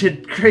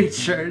wretched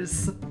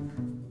creatures.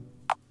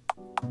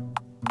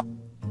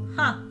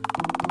 Huh.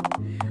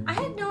 I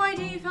had no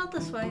idea you felt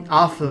this way.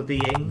 Awful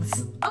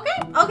beings.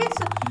 Okay,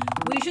 so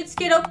we should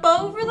skid up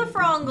over the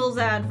Frongles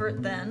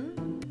advert then.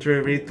 Do we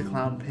read the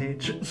clown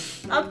page?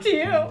 Up to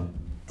you.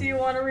 Do you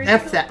want to read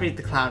Read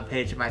the clown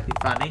page, it might be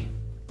funny.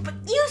 But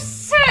you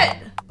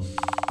said!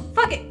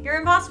 Fuck it, you're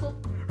impossible.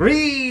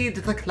 Read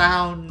the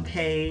clown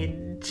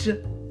page.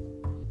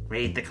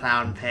 Read the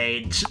clown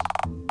page.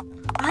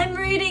 I'm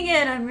reading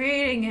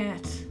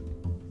it.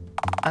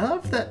 I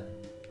love that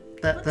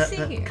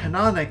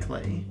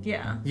canonically,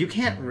 yeah, you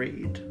can't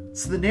read.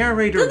 So the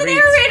narrator reads. The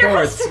narrator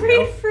has to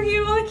read for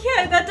you. Like,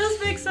 yeah, that does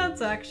make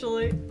sense,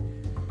 actually.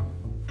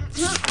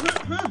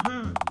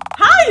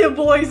 Hiya,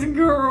 boys and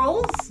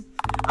girls.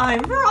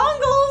 I'm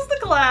Frongles the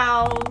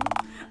Clown.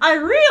 I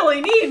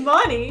really need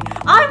money.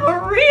 I'm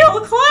a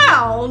real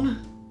clown.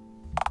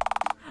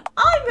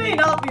 I may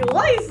not be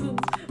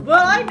licensed,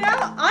 but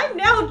I'm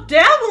now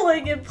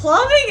dabbling in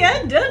plumbing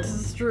and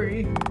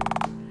dentistry.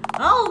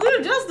 I'll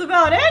do just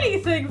about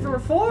anything for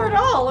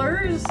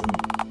 $4.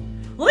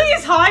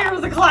 Please hire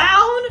the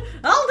clown.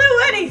 I'll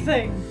do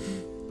anything.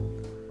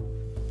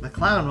 The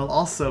clown will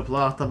also blow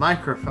out the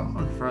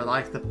microphone for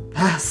like the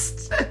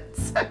past 10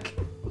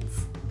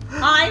 seconds.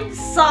 I'm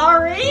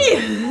sorry.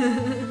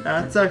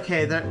 That's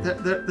okay.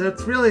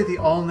 That's really the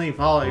only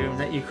volume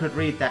that you could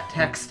read that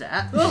text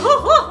at.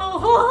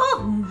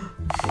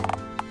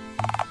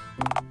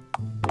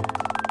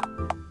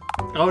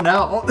 Oh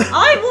no.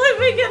 I'm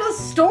living in a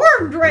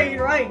storm drain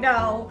right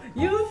now.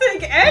 You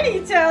think any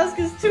task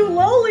is too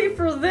lowly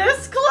for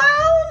this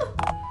clown?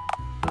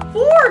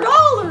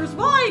 $4,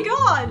 my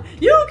god!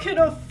 You can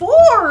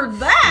afford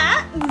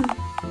that!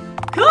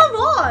 Come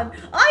on,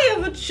 I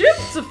have a chip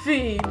to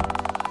feed.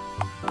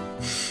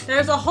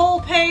 There's a whole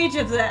page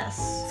of this.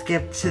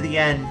 Skip to the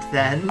end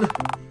then.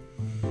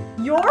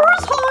 Yours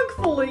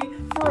honkfully,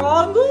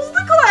 Frongles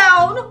the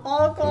Clown,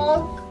 honk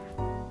honk.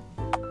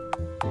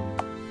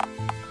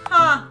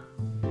 Huh.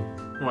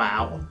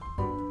 Wow.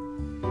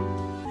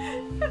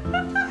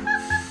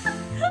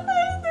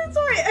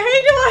 Sorry,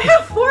 hey, do I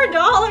have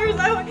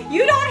 $4?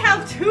 You don't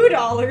have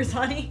 $2,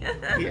 honey.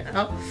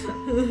 Yeah.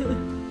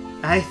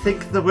 I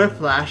think the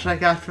whiplash I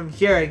got from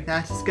hearing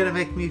that is gonna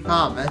make me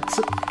vomit.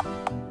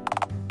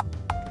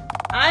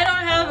 I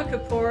don't have a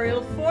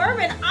corporeal form,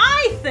 and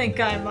I think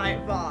I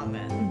might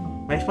vomit.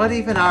 Wait, what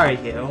even are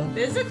you?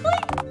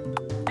 Physically?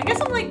 I guess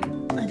I'm like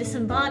a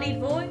disembodied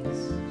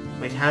voice.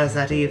 Wait, how does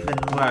that even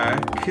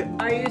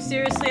work? Are you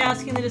seriously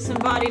asking the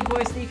disembodied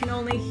voice that you can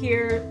only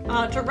hear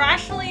to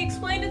rationally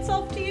explain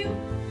itself to you?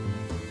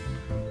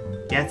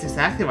 Yeah, that's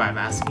exactly what I'm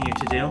asking you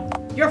to do.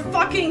 You're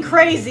fucking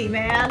crazy,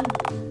 man!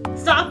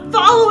 Stop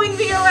following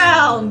me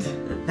around!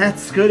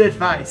 That's good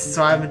advice,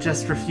 so I would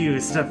just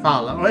refuse to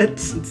follow it.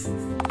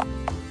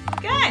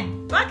 Okay,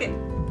 fuck it.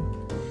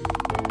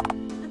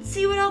 Let's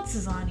see what else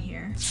is on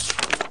here.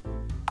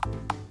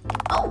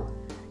 Oh,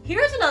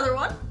 here's another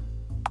one.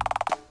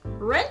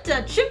 Rent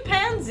a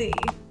chimpanzee.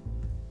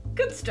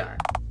 Good start.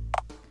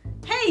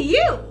 Hey,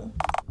 you!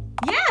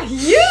 Yeah,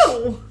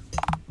 you!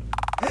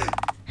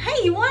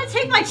 Hey, you want to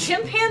take my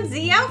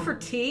chimpanzee out for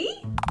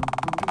tea?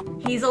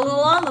 He's a little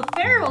on the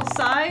feral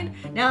side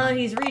now that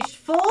he's reached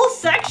full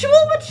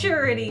sexual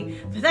maturity,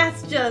 but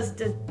that's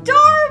just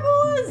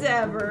adorable as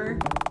ever.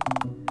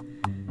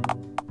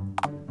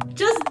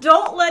 Just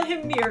don't let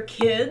him near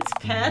kids,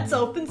 pets,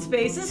 open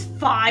spaces,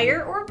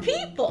 fire, or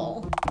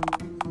people.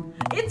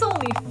 It's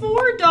only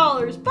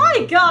 $4.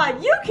 By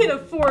God, you can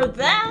afford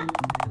that.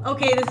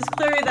 Okay, this is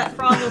clearly that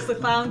Frongles the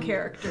Clown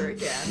character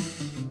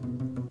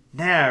again.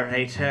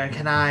 Narrator,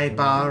 can I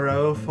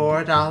borrow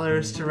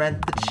 $4 to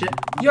rent the chip?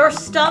 Your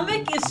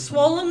stomach is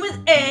swollen with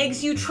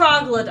eggs, you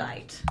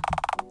troglodyte.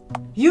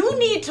 You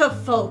need to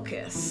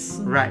focus.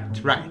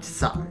 Right.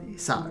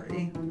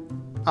 Sorry.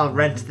 I'll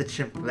rent the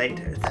chimp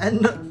later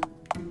then.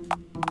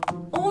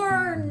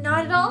 Or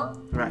not at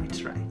all?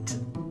 Right.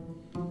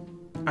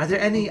 Are there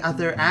any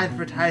other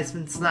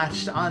advertisements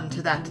latched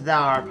onto that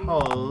thar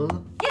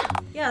pole?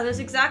 Yeah, there's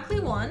exactly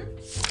one.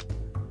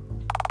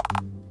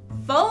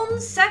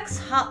 Phone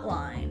sex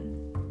hotline.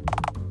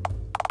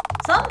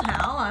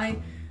 Somehow, I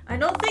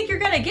don't think you're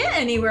gonna get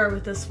anywhere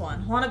with this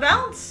one. Wanna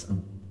bounce?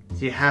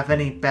 Do you have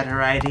any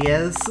better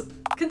ideas?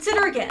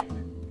 Consider again.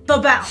 The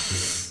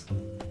bounce.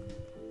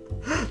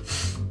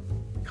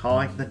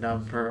 Calling the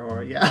number,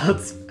 or yeah,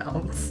 let's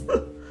bounce.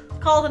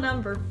 Call the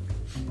number.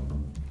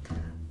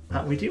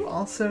 We do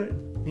also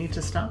need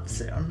to stop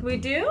soon. We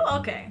do?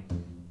 Okay.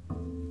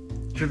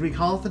 Should we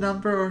call the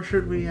number, or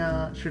should we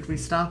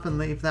stop and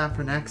leave that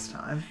for next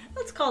time?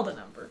 Let's call the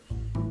number.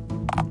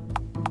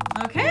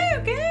 Okay,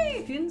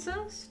 if you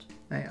insist.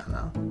 I don't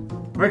know.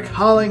 We're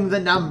calling the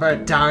number,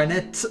 darn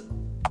it!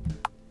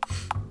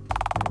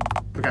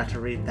 Forgot to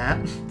read that.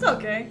 It's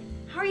okay.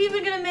 How are you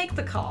even gonna make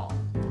the call?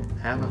 I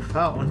have a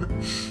phone.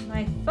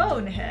 My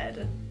phone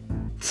head.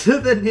 To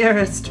the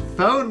nearest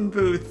phone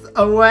booth,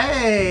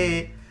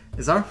 away!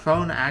 Is our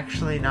phone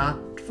actually not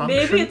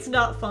functioning? Maybe it's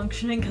not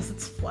functioning because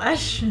it's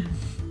flesh.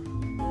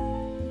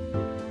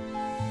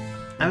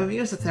 I'm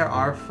amused that there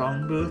are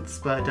phone booths,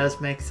 but it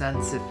does make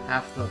sense if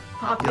half the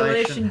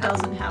Population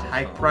doesn't have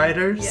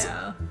typewriters.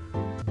 Yeah.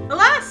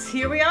 Alas,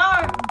 here we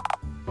are.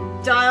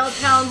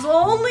 Dialtown's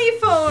only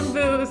phone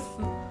booth.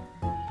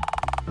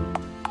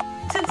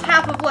 Since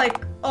half of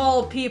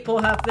all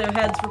people have their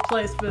heads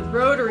replaced with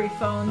rotary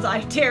phones,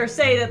 I dare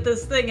say that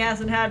this thing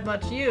hasn't had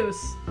much use.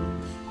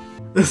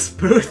 This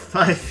booth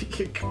might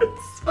be a good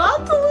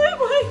spot to live.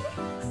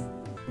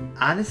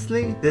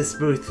 Honestly, this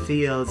booth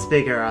feels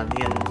bigger on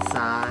the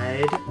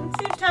inside. It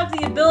seems to have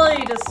the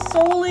ability to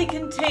solely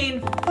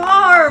contain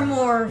far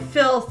more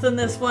filth than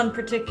this one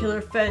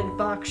particular fed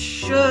box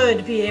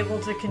should be able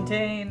to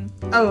contain.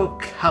 Oh,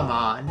 come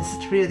on.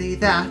 Is it really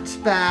that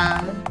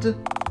bad?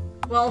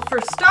 Well, for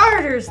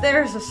starters,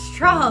 there's a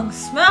strong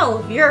smell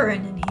of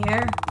urine in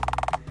here.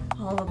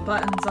 All the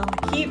buttons on the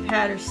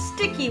keypad are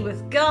sticky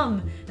with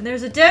gum, and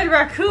there's a dead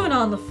raccoon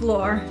on the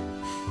floor.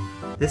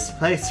 This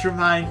place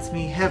reminds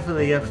me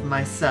heavily of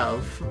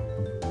myself.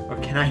 Or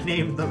can I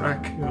name the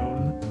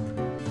raccoon?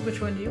 Which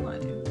one do you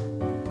want to do?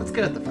 Let's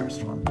go with the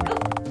first one.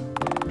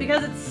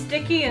 Because it's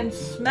sticky and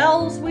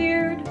smells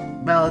weird?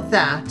 Well,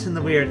 that and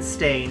the weird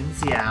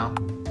stains, yeah.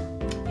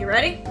 You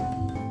ready?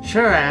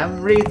 Sure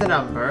am. Read the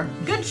number.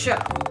 Good show.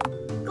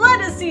 Glad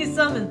to see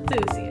some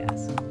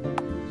enthusiasm.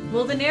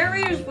 Will the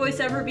narrator's voice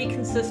ever be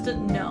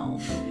consistent? No.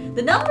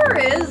 The number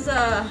is,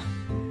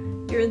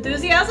 your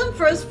enthusiasm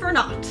froze for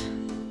naught.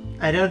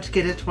 I don't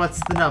get it. What's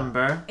the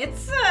number?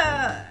 It's,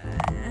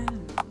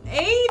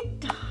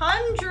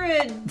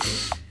 800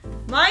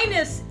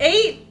 minus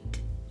 8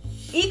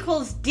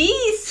 equals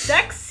D,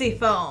 sexy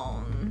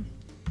phone.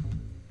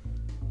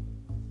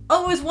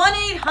 Oh, it was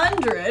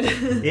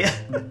 1-800. Yeah.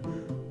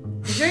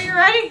 You sure you're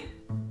ready?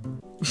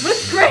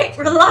 With great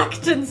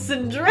reluctance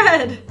and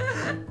dread.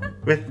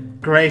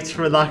 With great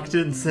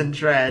reluctance and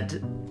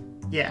dread.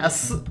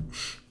 Yes.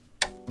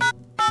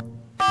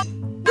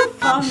 The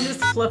phone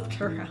just flipped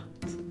around.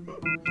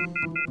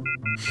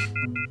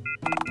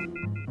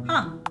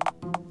 Huh.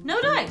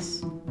 No dice.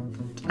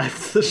 Type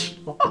the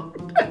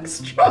schlong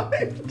text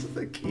drawing to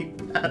the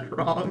keypad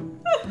wrong.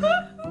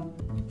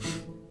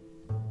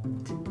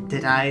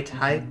 Did I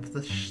type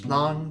the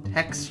schlong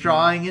text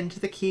drawing into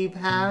the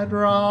keypad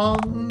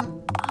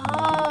wrong?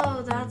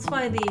 Oh, that's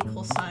why the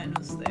equal sign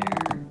was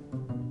there.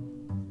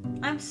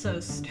 I'm so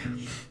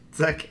stupid.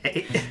 It's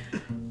okay.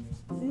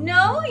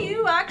 No,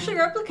 you actually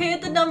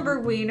replicated the number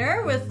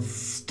wiener with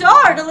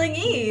startling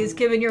ease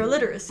given your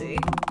literacy.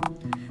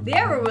 The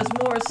error was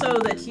more so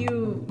that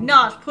you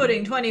not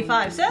putting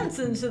 25 cents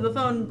into the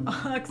phone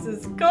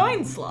box's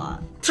coin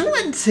slot.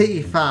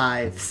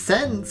 25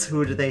 cents?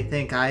 Who do they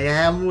think I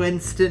am,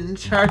 Winston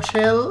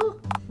Churchill?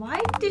 Why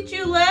did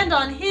you land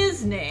on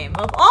his name?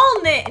 Of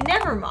all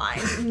never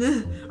mind.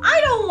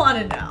 I don't want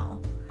to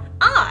know.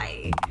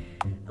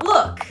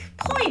 Look,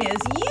 point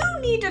is, you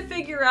need to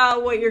figure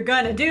out what you're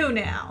gonna do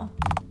now.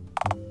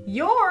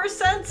 You're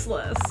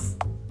senseless.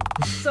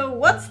 So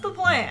what's the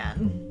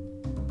plan?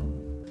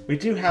 We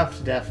do have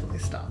to definitely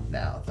stop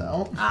now,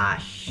 though. Ah,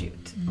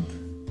 shoot.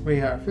 We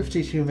are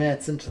 52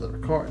 minutes into the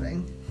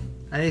recording.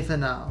 And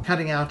even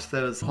cutting out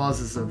those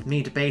pauses of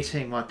me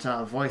debating what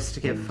voice to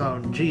give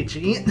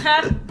Phonegigi,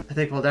 I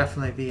think we'll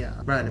definitely be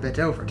running a bit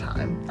over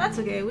time. That's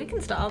okay, we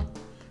can stop.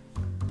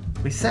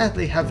 We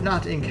sadly have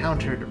not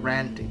encountered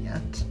Randy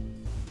yet.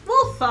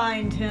 We'll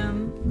find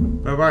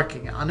him. We're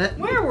working on it.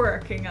 We're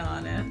working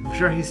on it. I'm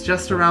sure he's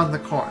just around the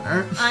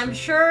corner. I'm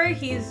sure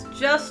he's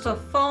just a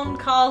phone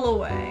call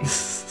away.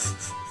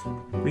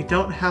 We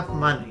don't have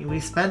money. We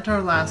spent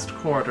our last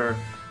quarter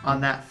on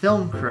that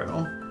film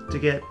crew to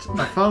get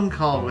a phone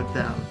call with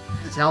them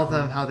to tell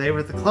them how they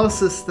were the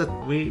closest that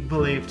we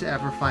believed to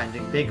ever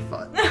finding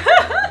Bigfoot.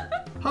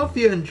 Hope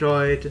you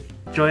enjoyed.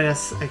 join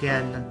us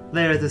again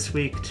later this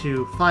week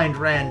to find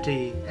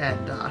Randy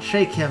and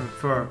shake him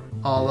for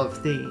all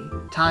of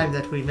the time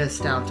that we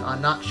missed out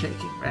on not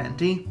shaking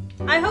Randy.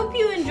 I hope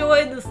you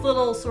enjoyed this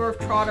little sort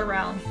of trot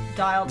around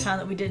Dialtown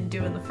that we didn't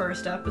do in the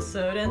first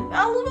episode, and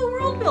a little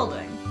world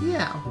building.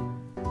 Yeah.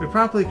 We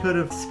probably could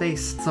have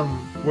spaced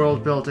some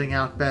world building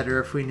out better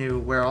if we knew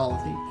where all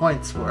the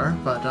points were,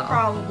 but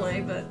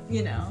Probably, but,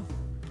 you know,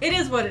 it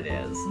is what it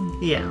is.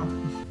 Yeah.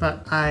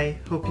 But I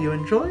hope you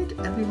enjoyed,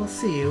 and we will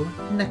see you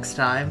next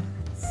time.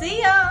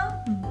 See ya!